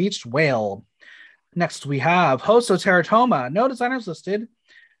 26% Beached Whale. Next we have Hoso Teratoma. No designers listed.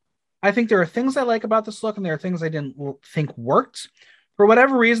 I think there are things I like about this look, and there are things I didn't think worked. For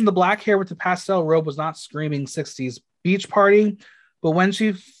whatever reason, the black hair with the pastel robe was not screaming 60s beach party. But when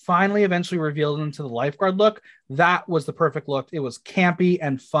she finally eventually revealed into the lifeguard look, that was the perfect look. It was campy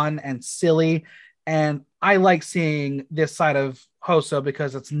and fun and silly. And I like seeing this side of Hoso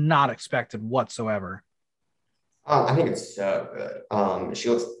because it's not expected whatsoever. I think it's so good. She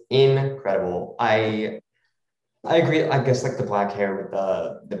looks incredible. I agree. I guess like the black hair with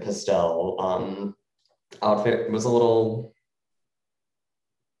the pastel outfit was a little.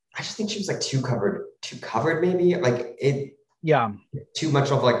 I just think she was like too covered maybe. Like it. Yeah. Too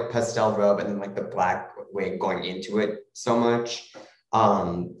much of like pastel robe and then like the black wig going into it so much.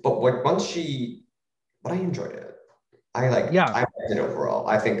 But I enjoyed it. I liked it overall.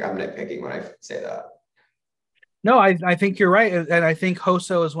 I think I'm nitpicking when I say that. No, I think you're right. And I think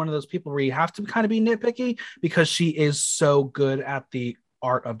Hoso is one of those people where you have to kind of be nitpicky because she is so good at the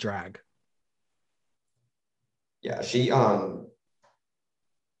art of drag. Yeah, she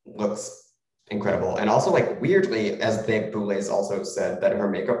looks incredible. And also like weirdly, as the Boulez also said, that her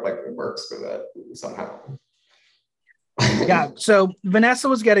makeup like works for that somehow. Yeah, so Vanessa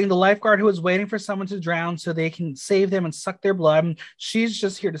was getting the lifeguard who was waiting for someone to drown so they can save them and suck their blood. She's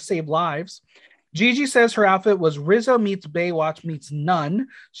just here to save lives. Gigi says her outfit was Rizzo meets Baywatch meets Nun.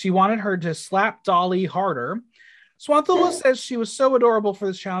 She wanted her to slap Dolly harder. Swanthula says she was so adorable for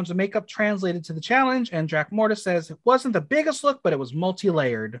this challenge. The makeup translated to the challenge. And Jack Mortis says it wasn't the biggest look, but it was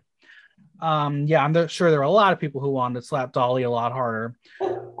multi-layered. Yeah, I'm sure there are a lot of people who wanted to slap Dolly a lot harder.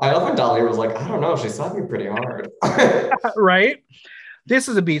 I love when Dolly was like, I don't know, she slapped me pretty hard. Right? This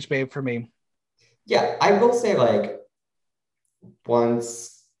is a Beach Babe for me. Yeah, I will say like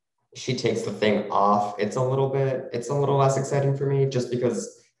once she takes the thing off, it's a little less exciting for me just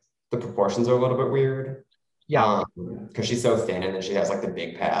because the proportions are a little bit weird. Yeah. Because she's so thin and then she has like the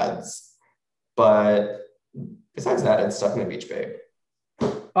big pads. But besides that, it's definitely Beach Babe.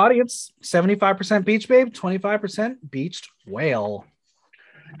 Audience 75% Beach Babe, 25% Beached Whale.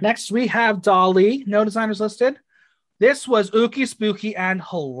 Next, we have Dolly. No designers listed. This was ooky spooky and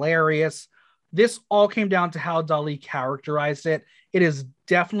hilarious. This all came down to how Dolly characterized it. It is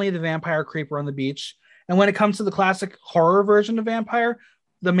definitely the vampire creeper on the beach. And when it comes to the classic horror version of vampire,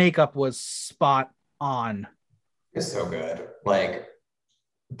 the makeup was spot on. It's so good. Like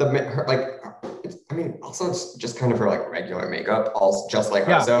also it's just kind of her like regular makeup, also just like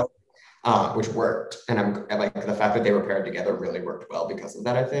Hoso, which worked. And like the fact that they were paired together really worked well because of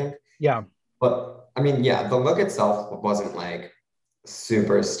that, I think. Yeah. But I mean, yeah, the look itself wasn't like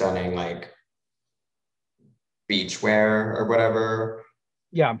super stunning, like beachwear or whatever.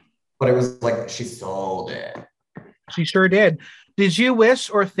 Yeah, But it was like she sold it. she sure did. Did you wish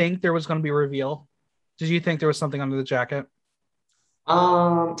or think there was going to be a reveal? Did you think there was something under the jacket?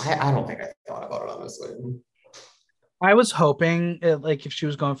 I don't think I thought about it honestly. I was hoping like if she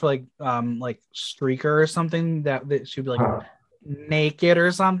was going for like streaker or something that she'd be like Huh. naked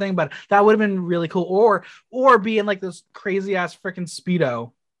or something, but that would have been really cool. Or be in like this crazy ass freaking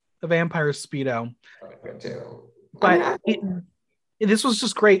speedo, a vampire speedo. Good too. I mean, But this was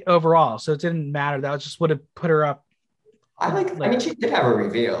just great overall, so it didn't matter. That just would have put her up. I mean, she did have a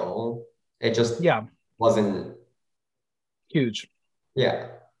reveal. It just Yeah, wasn't. huge. Yeah.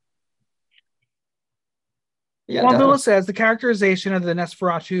 Yeah, Wandula definitely. says the characterization of the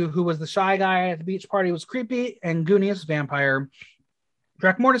Nosferatu, who was the shy guy at the beach party, was creepy and Goonies vampire.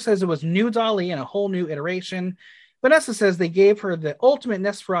 Drakmorta says it was new Dolly and a whole new iteration. Vanessa says they gave her the ultimate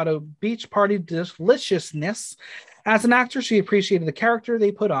Nosferatu beach party deliciousness. As an actor, she appreciated the character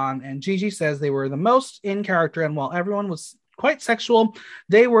they put on, and Gigi says they were the most in character, and while everyone was quite sexual,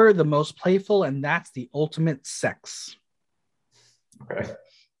 they were the most playful, and that's the ultimate sex. Okay.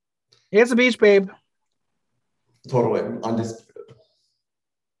 It's a beach, babe. Totally undisputed.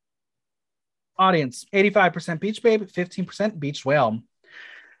 Audience 85% beach babe, 15% beach whale.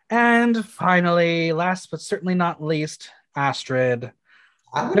 And finally, last but certainly not least, Astrid.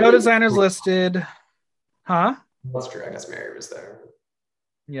 No designers listed. Huh? That's true. I guess Mary was there.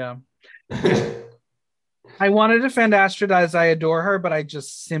 Yeah. I want to defend Astrid as I adore her, but I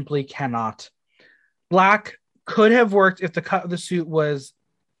just simply cannot. Black could have worked if the cut of the suit was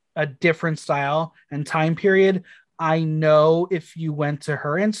a different style and time period. I know if you went to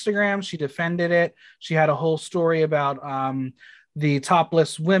her Instagram, she defended it. She had a whole story about the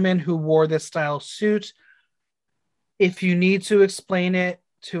topless women who wore this style suit. If you need to explain it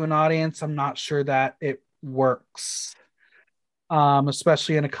to an audience, I'm not sure that it works,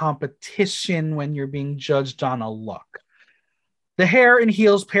 especially in a competition when you're being judged on a look. The hair and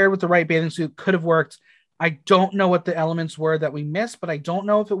heels paired with the right bathing suit could have worked. I don't know what the elements were that we missed, but I don't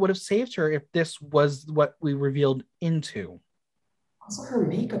know if it would have saved her if this was what we revealed into. Also, her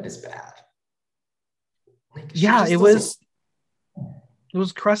makeup is bad. Like, yeah, it was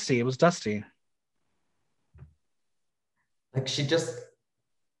crusty. It was dusty. Like, she just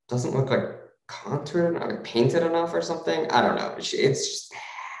doesn't look like contoured enough, like painted enough or something. I don't know. It's just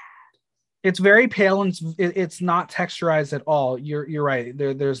it's very pale and it's not texturized at all. You're right.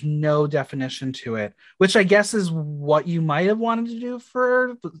 There's no definition to it, which I guess is what you might have wanted to do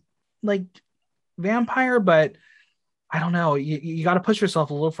for like vampire, but I don't know. You got to push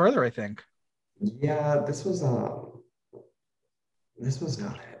yourself a little further, I think. Yeah, this was not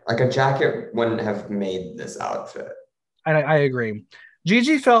it. Like a jacket wouldn't have made this outfit. I agree.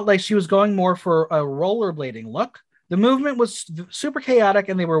 Gigi felt like she was going more for a rollerblading look. The movement was super chaotic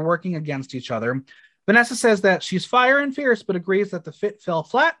and they were working against each other. Vanessa says that she's fire and fierce, but agrees that the fit fell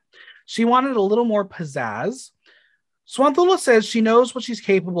flat. She wanted a little more pizzazz. Swanthula says she knows what she's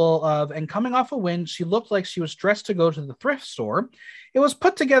capable of, and coming off a win, she looked like she was dressed to go to the thrift store. It was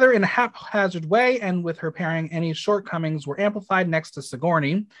put together in a haphazard way, and with her pairing, any shortcomings were amplified next to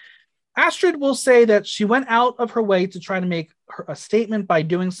Sigourney. Astrid will say that she went out of her way to try to make a statement by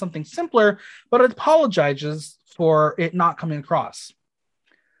doing something simpler, but apologizes for it not coming across.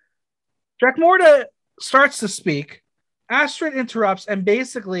 Drakmorta starts to speak. Astrid interrupts, and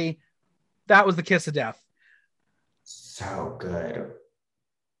basically, that was the kiss of death. So good.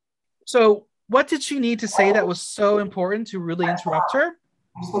 So, what did she need to say that was so important to really interrupt her?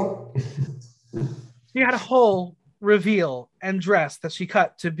 She had a whole reveal and dress that she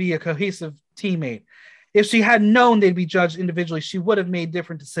cut to be a cohesive teammate. If she had known they'd be judged individually, she would have made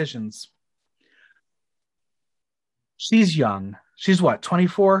different decisions. She's young. She's what,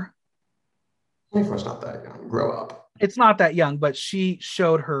 24? 24 is not that young. Grow up. It's not that young, but she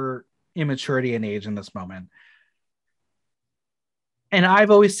showed her immaturity and age in this moment. And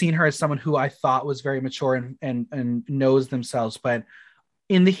I've always seen her as someone who I thought was very mature and knows themselves. But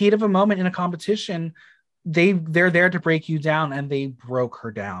in the heat of a moment in a competition, they're there to break you down, and they broke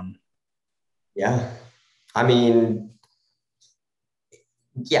her down. Yeah. I mean,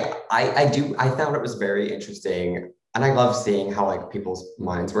 yeah, I found it was very interesting. And I love seeing how like people's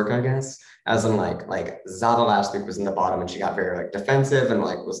minds work, I guess. As in like Zada last week was in the bottom and she got very like defensive and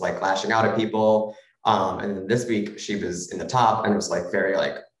like was like lashing out at people. And then this week she was in the top and was like very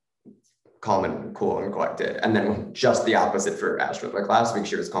like calm and cool and collected. And then just the opposite for Astrid. Like last week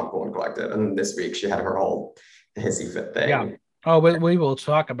she was calm, cool, and collected. And this week she had her whole hissy fit thing. Yeah. Oh, we will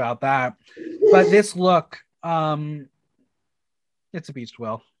talk about that. But this look, it's a beast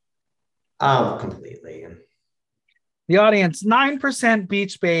well. Oh, completely. The audience, 9%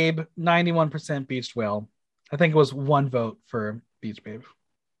 Beach Babe, 91% Beached Whale. I think it was 1 vote for Beach Babe.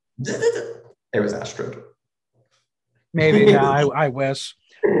 It was Astrid. Maybe, yeah, I wish.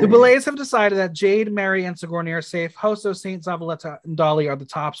 The Boulets have decided that Jade, Mary, and Sigourney are safe. Hosto, Saint, Zavaleta, and Dolly are the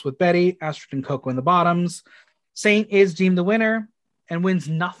tops with Betty. Astrid and Coco in the bottoms. Saint is deemed the winner and wins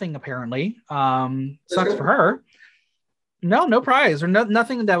nothing, apparently. Sucks for her. No prize or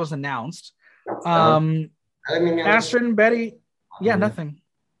nothing that was announced. Astrid and Betty, yeah, nothing.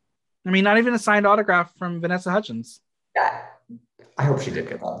 I mean, not even a signed autograph from Vanessa Hudgens. Yeah. I hope she did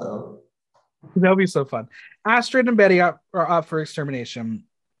get that, though. That would be so fun. Astrid and Betty are up for extermination.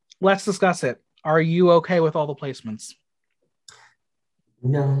 Let's discuss it. Are you okay with all the placements?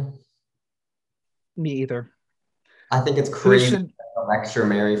 No. Me either. I think it's crazy to lecture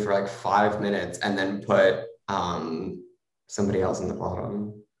Mary for like 5 minutes and then put somebody else in the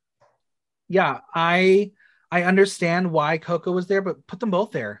bottom. Yeah, I understand why Coco was there, but put them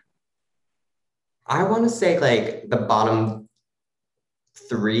both there. I want to say like the bottom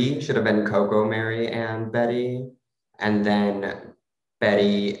 3 should have been Coco, Mary, and Betty. And then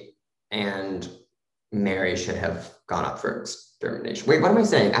Betty and Mary should have gone up for extermination. Wait, what am I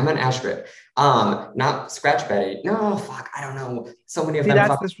saying? I meant Astrid. Not Scratch Betty. No, fuck, I don't know. So many of them.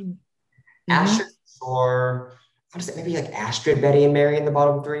 Astrid, or I want to say maybe like Astrid, Betty, and Mary in the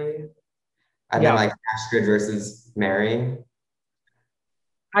bottom 3. And then like Astrid versus Mary.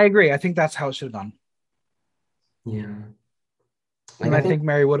 I agree. I think that's how it should have gone. Yeah. Like, and I think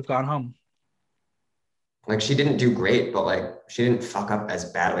Mary would have gone home. Like, she didn't do great, but like she didn't fuck up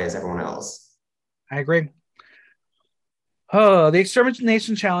as badly as everyone else. I agree. Oh, the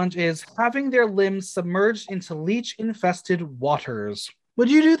extermination challenge is having their limbs submerged into leech-infested waters.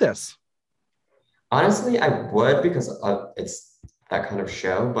 Would you do this? Honestly, I would, because it's that kind of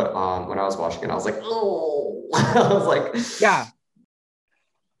show. But when I was watching it, I was like, oh, I was like, yeah.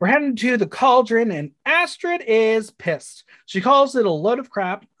 We're heading to the cauldron, and Astrid is pissed. She calls it a load of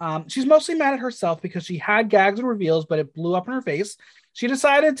crap. She's mostly mad at herself because she had gags and reveals, but it blew up in her face. She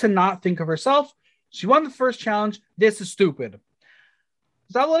decided to not think of herself. She won the first challenge. This is stupid.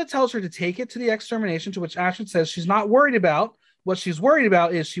 Zavaleta tells her to take it to the extermination, to which Astrid says she's not worried about. What she's worried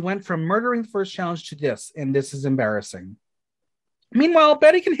about is she went from murdering the first challenge to this, and this is embarrassing. Meanwhile,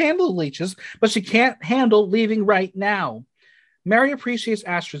 Betty can handle the leeches, but she can't handle leaving right now. Mary appreciates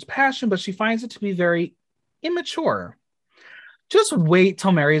Astrid's passion, but she finds it to be very immature. Just wait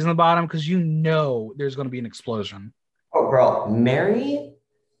till Mary's in the bottom, because you know there's going to be an explosion. Oh, girl, Mary,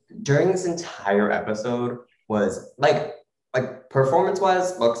 during this entire episode, was like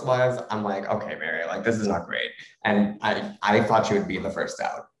performance-wise, looks-wise, I'm like, okay, Mary, like, this is not great. And I thought she would be the first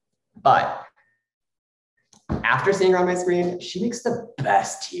out. But after seeing her on my screen, she makes the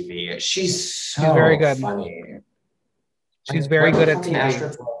best TV. She's very good. Funny. She's very good at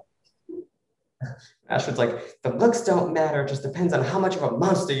TV. Astrid's like, the looks don't matter. It just depends on how much of a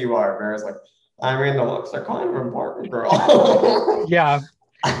monster you are. Mary's like, I mean, the looks are kind of important, girl. Yeah.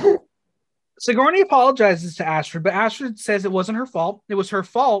 Sigourney apologizes to Astrid, but Astrid says it wasn't her fault. It was her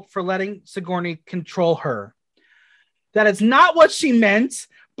fault for letting Sigourney control her. That is not what she meant.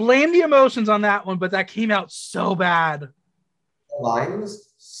 Blame the emotions on that one, but that came out so bad. The line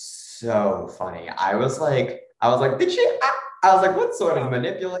was so funny. I was like, did she? I was like, what sort of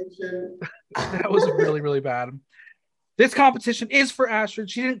manipulation? That was really, really bad. This competition is for Astrid.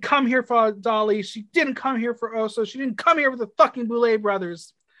 She didn't come here for Dolly. She didn't come here for Oso. She didn't come here for the fucking Boulet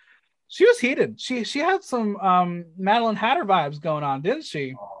brothers. She was heated. She had some Madeline Hatter vibes going on, didn't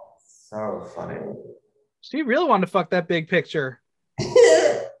she? Oh, so funny. She really wanted to fuck that big picture.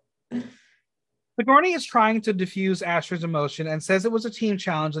 Sigourney is trying to diffuse Astrid's emotion and says it was a team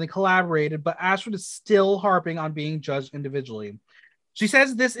challenge and they collaborated, but Astrid is still harping on being judged individually. She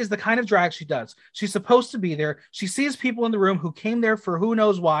says this is the kind of drag she does. She's supposed to be there. She sees people in the room who came there for who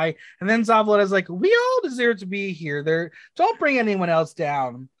knows why. And then Zavaleta's like, we all deserve to be here. Don't bring anyone else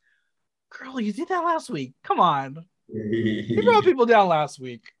down. Girl, you did that last week. Come on. You brought people down last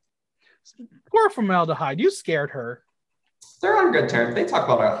week. Poor formaldehyde. You scared her. They're on good terms. They talk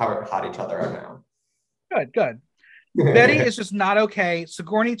about how hot each other are now. Good. Betty is just not okay.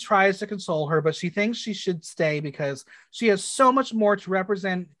 Sigourney tries to console her, but she thinks she should stay because she has so much more to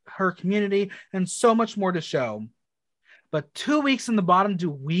represent her community and so much more to show. But 2 weeks in the bottom, do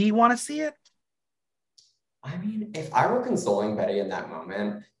we want to see it? I mean, if I were consoling Betty in that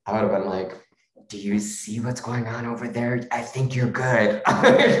moment, I would have been like, do you see what's going on over there? I think you're good.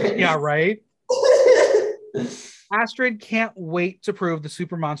 Yeah, right? Astrid can't wait to prove the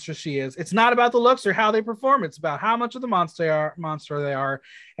super monster she is. It's not about the looks or how they perform. It's about how much of the monster they are.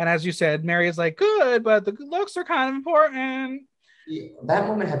 And as you said, Mary is like, good, but the looks are kind of important. That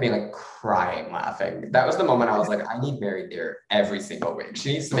moment had me like crying laughing. That was the moment I was like, I need Mary there every single week.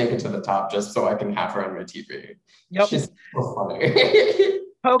 She needs to make it to the top just so I can have her on my TV. Yep. She's so funny.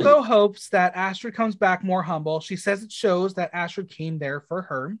 Coco hopes that Astrid comes back more humble. She says it shows that Astrid came there for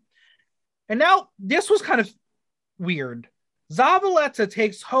her. And now this was kind of weird. Zavaleta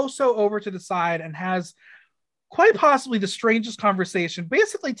takes Hoso over to the side and has quite possibly the strangest conversation,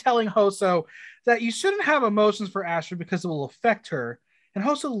 basically telling Hoso that you shouldn't have emotions for Astrid because it will affect her. And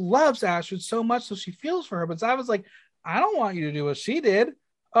Hoso loves Astrid so much, so she feels for her. But Zava's like, I don't want you to do what she did.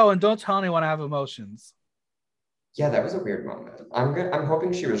 Oh, and don't tell anyone I have emotions. Yeah, that was a weird moment. I'm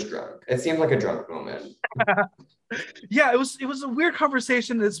hoping she was drunk. It seemed like a drunk moment. Yeah, it was a weird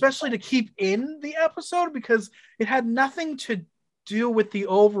conversation, especially to keep in the episode because it had nothing to do with the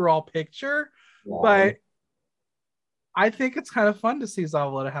overall picture. Yeah. But I think it's kind of fun to see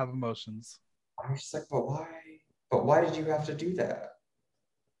Zavaleta have emotions. I was just like, but why? But why did you have to do that?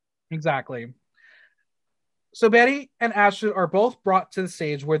 Exactly. So Betty and Astrid are both brought to the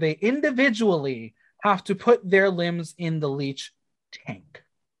stage where they individually have to put their limbs in the leech tank.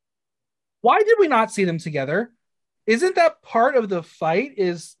 Why did we not see them together? Isn't that part of the fight,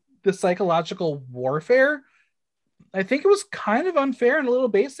 is the psychological warfare? I think it was kind of unfair and a little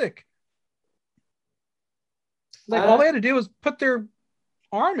basic. Like all they had to do was put their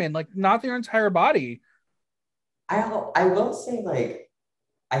arm in, like not their entire body. I will say, like,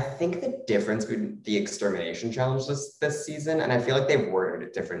 I think the difference between the extermination challenge this season, and I feel like they've worded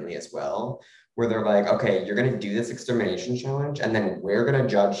it differently as well, where they're like, okay, you're gonna do this extermination challenge, and then we're gonna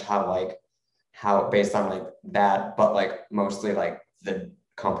judge how based on like that, but like mostly like the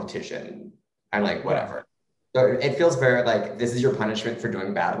competition and like whatever. So it feels very like this is your punishment for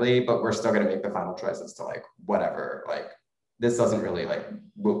doing badly, but we're still gonna make the final choices to like whatever. Like this doesn't really like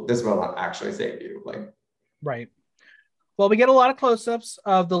this will not actually save you. Like right. Well, we get a lot of close-ups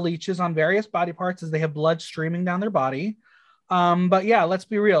of the leeches on various body parts as they have blood streaming down their body. But yeah, let's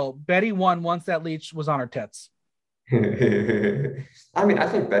be real. Betty won once that leech was on her tits. I mean, I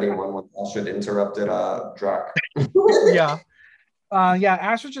think Betty won when Astrid interrupted Drac. Yeah. Yeah,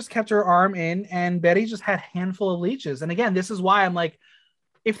 Astrid just kept her arm in and Betty just had a handful of leeches. And again, this is why I'm like,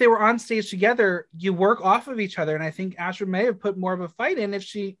 if they were on stage together, you work off of each other. And I think Astrid may have put more of a fight in if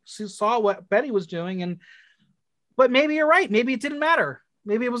she saw what Betty was doing. But maybe you're right. Maybe it didn't matter.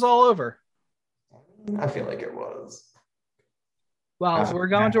 Maybe it was all over. I feel like it was. Well, we're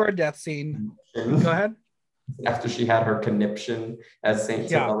going to our death scene. Go ahead. After she had her conniption, as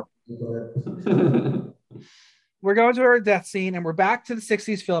Saint yeah. We're going to our death scene, and we're back to the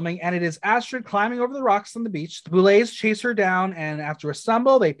 60s filming, and it is Astrid climbing over the rocks on the beach. The Boulets chase her down, and after a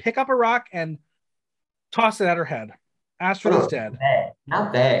stumble, they pick up a rock and toss it at her head. Astrid is dead.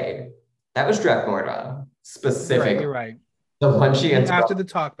 Not they. That was Dracmorda. Specific. Right, you're right. The one she after the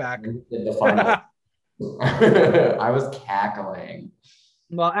talk back. The final. I was cackling.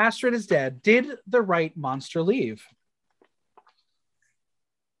 Well, Astrid is dead. Did the right monster leave?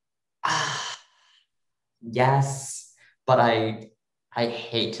 Yes, but I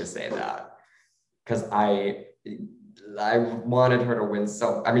hate to say that because I wanted her to win.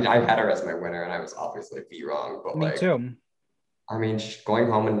 So I mean, I had her as my winner, and I was obviously wrong. But me too. I mean, going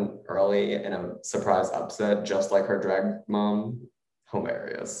home and early in a surprise upset, just like her drag mom,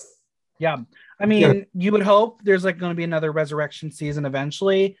 hilarious. Yeah, I mean, you would hope there's like going to be another resurrection season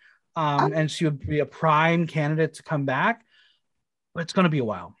eventually, and she would be a prime candidate to come back, but it's going to be a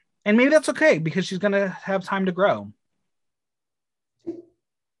while, and maybe that's okay because she's going to have time to grow. I'd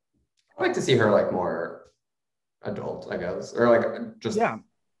like to see her like more adult, I guess, or like just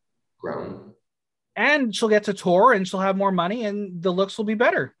grown. And she'll get to tour, and she'll have more money, and the looks will be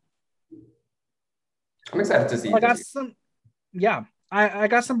better. I'm excited to see. I got some, I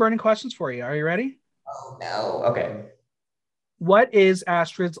got some burning questions for you. Are you ready? Oh no. Okay. What is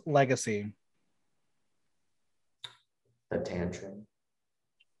Astrid's legacy? The tantrum.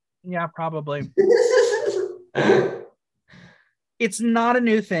 Yeah, probably. It's not a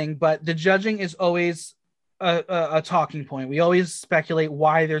new thing, but the judging is always a talking point. We always speculate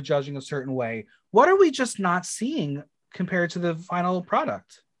why they're judging a certain way. What are we just not seeing compared to the final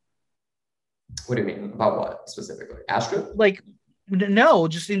product? What do you mean? About what specifically? Astrid? Like, no,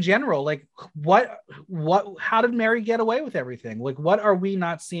 just in general. Like, what, how did Mary get away with everything? Like, what are we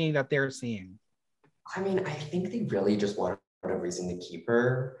not seeing that they're seeing? I mean, I think they really just wanted a reason to keep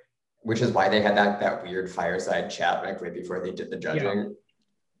her, which is why they had that weird fireside chat like right before they did the judging.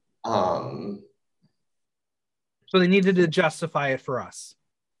 So they needed to justify it for us.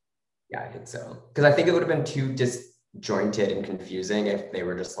 Yeah, I think so. Because I think it would have been too disjointed and confusing if they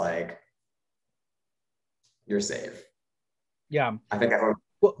were just like, you're safe. Yeah. I think everyone,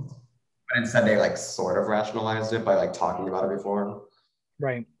 Well, but instead they like sort of rationalized it by like talking about it before.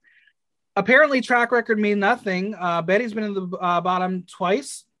 right. Apparently, track record means nothing. Betty's been in the bottom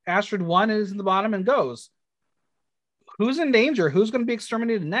twice. Astrid one is in the bottom and goes. Who's in danger? Who's going to be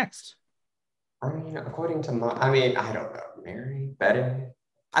exterminated next? I mean, according to I mean, I don't know. Mary, Betty.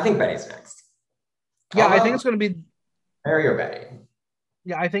 I think Betty's next. Yeah, I think it's going to be Mary or Betty.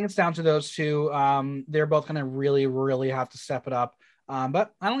 Yeah, I think it's down to those two. They're both going to really, really have to step it up.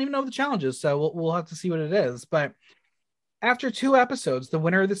 But I don't even know the challenges, so we'll have to see what it is. But after 2 episodes, the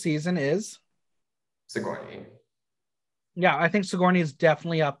winner of the season is Sigourney. Yeah, I think Sigourney is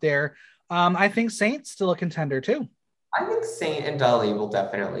definitely up there. I think Saint's still a contender too. I think Saint and Dali will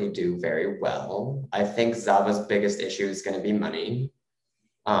definitely do very well. I think Zava's biggest issue is going to be money.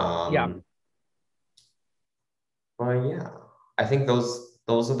 Yeah. Well, yeah, I think those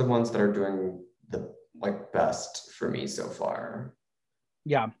are the ones that are doing the like best for me so far.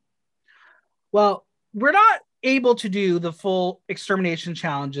 Yeah. Well, we're not able to do the full extermination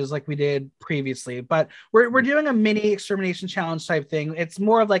challenges like we did previously, but we're doing a mini extermination challenge type thing. It's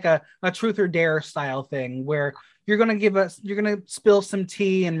more of like a truth or dare style thing where you're going to spill some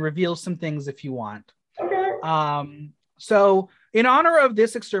tea and reveal some things if you want. Okay. So in honor of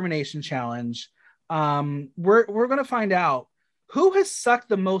this extermination challenge, we're going to find out who has sucked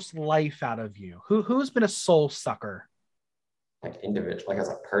the most life out of you. Who's been a soul sucker? Like individual, like as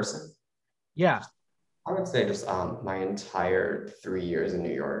a person. Yeah. I would say just my entire 3 years in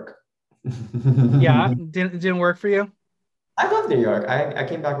New York. Yeah, didn't work for you? I love New York. I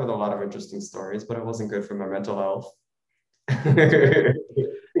came back with a lot of interesting stories, but it wasn't good for my mental health.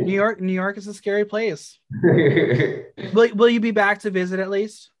 New York is a scary place. Will you be back to visit at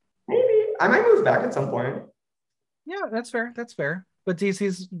least? Maybe. I might move back at some point. Yeah, that's fair. That's fair. But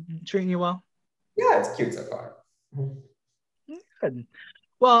DC's treating you well? Yeah, it's cute so far. Good.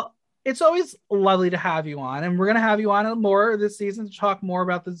 Well, it's always lovely to have you on, and we're gonna have you on more this season to talk more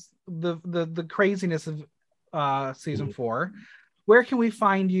about the craziness of season 4. Where can we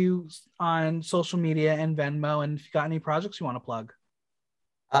find you on social media and Venmo, and if you got any projects you want to plug?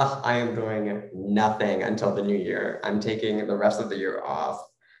 I am doing nothing until the new year. I'm taking the rest of the year off.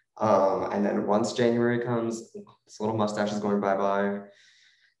 And then once January comes, this little mustache is going bye-bye.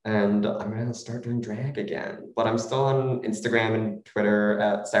 And I'm gonna start doing drag again. But I'm still on Instagram and Twitter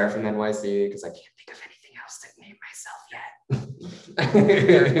at Seraphim NYC because I can't think of anything else to name myself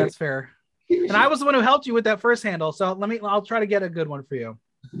yet. That's fair. And I was the one who helped you with that first handle. So I'll try to get a good one for you.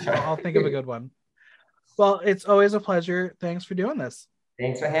 Okay. I'll think of a good one. Well, it's always a pleasure. Thanks for doing this.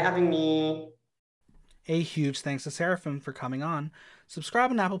 Thanks for having me. A huge thanks to Seraphim for coming on.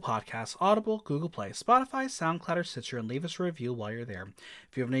 Subscribe on Apple Podcasts, Audible, Google Play, Spotify, SoundCloud, or Stitcher, and leave us a review while you're there.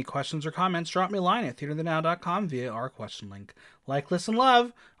 If you have any questions or comments, drop me a line at theaterthenow.com via our question link. Like, listen,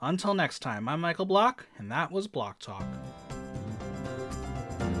 love. Until next time, I'm Michael Block, and that was Block Talk.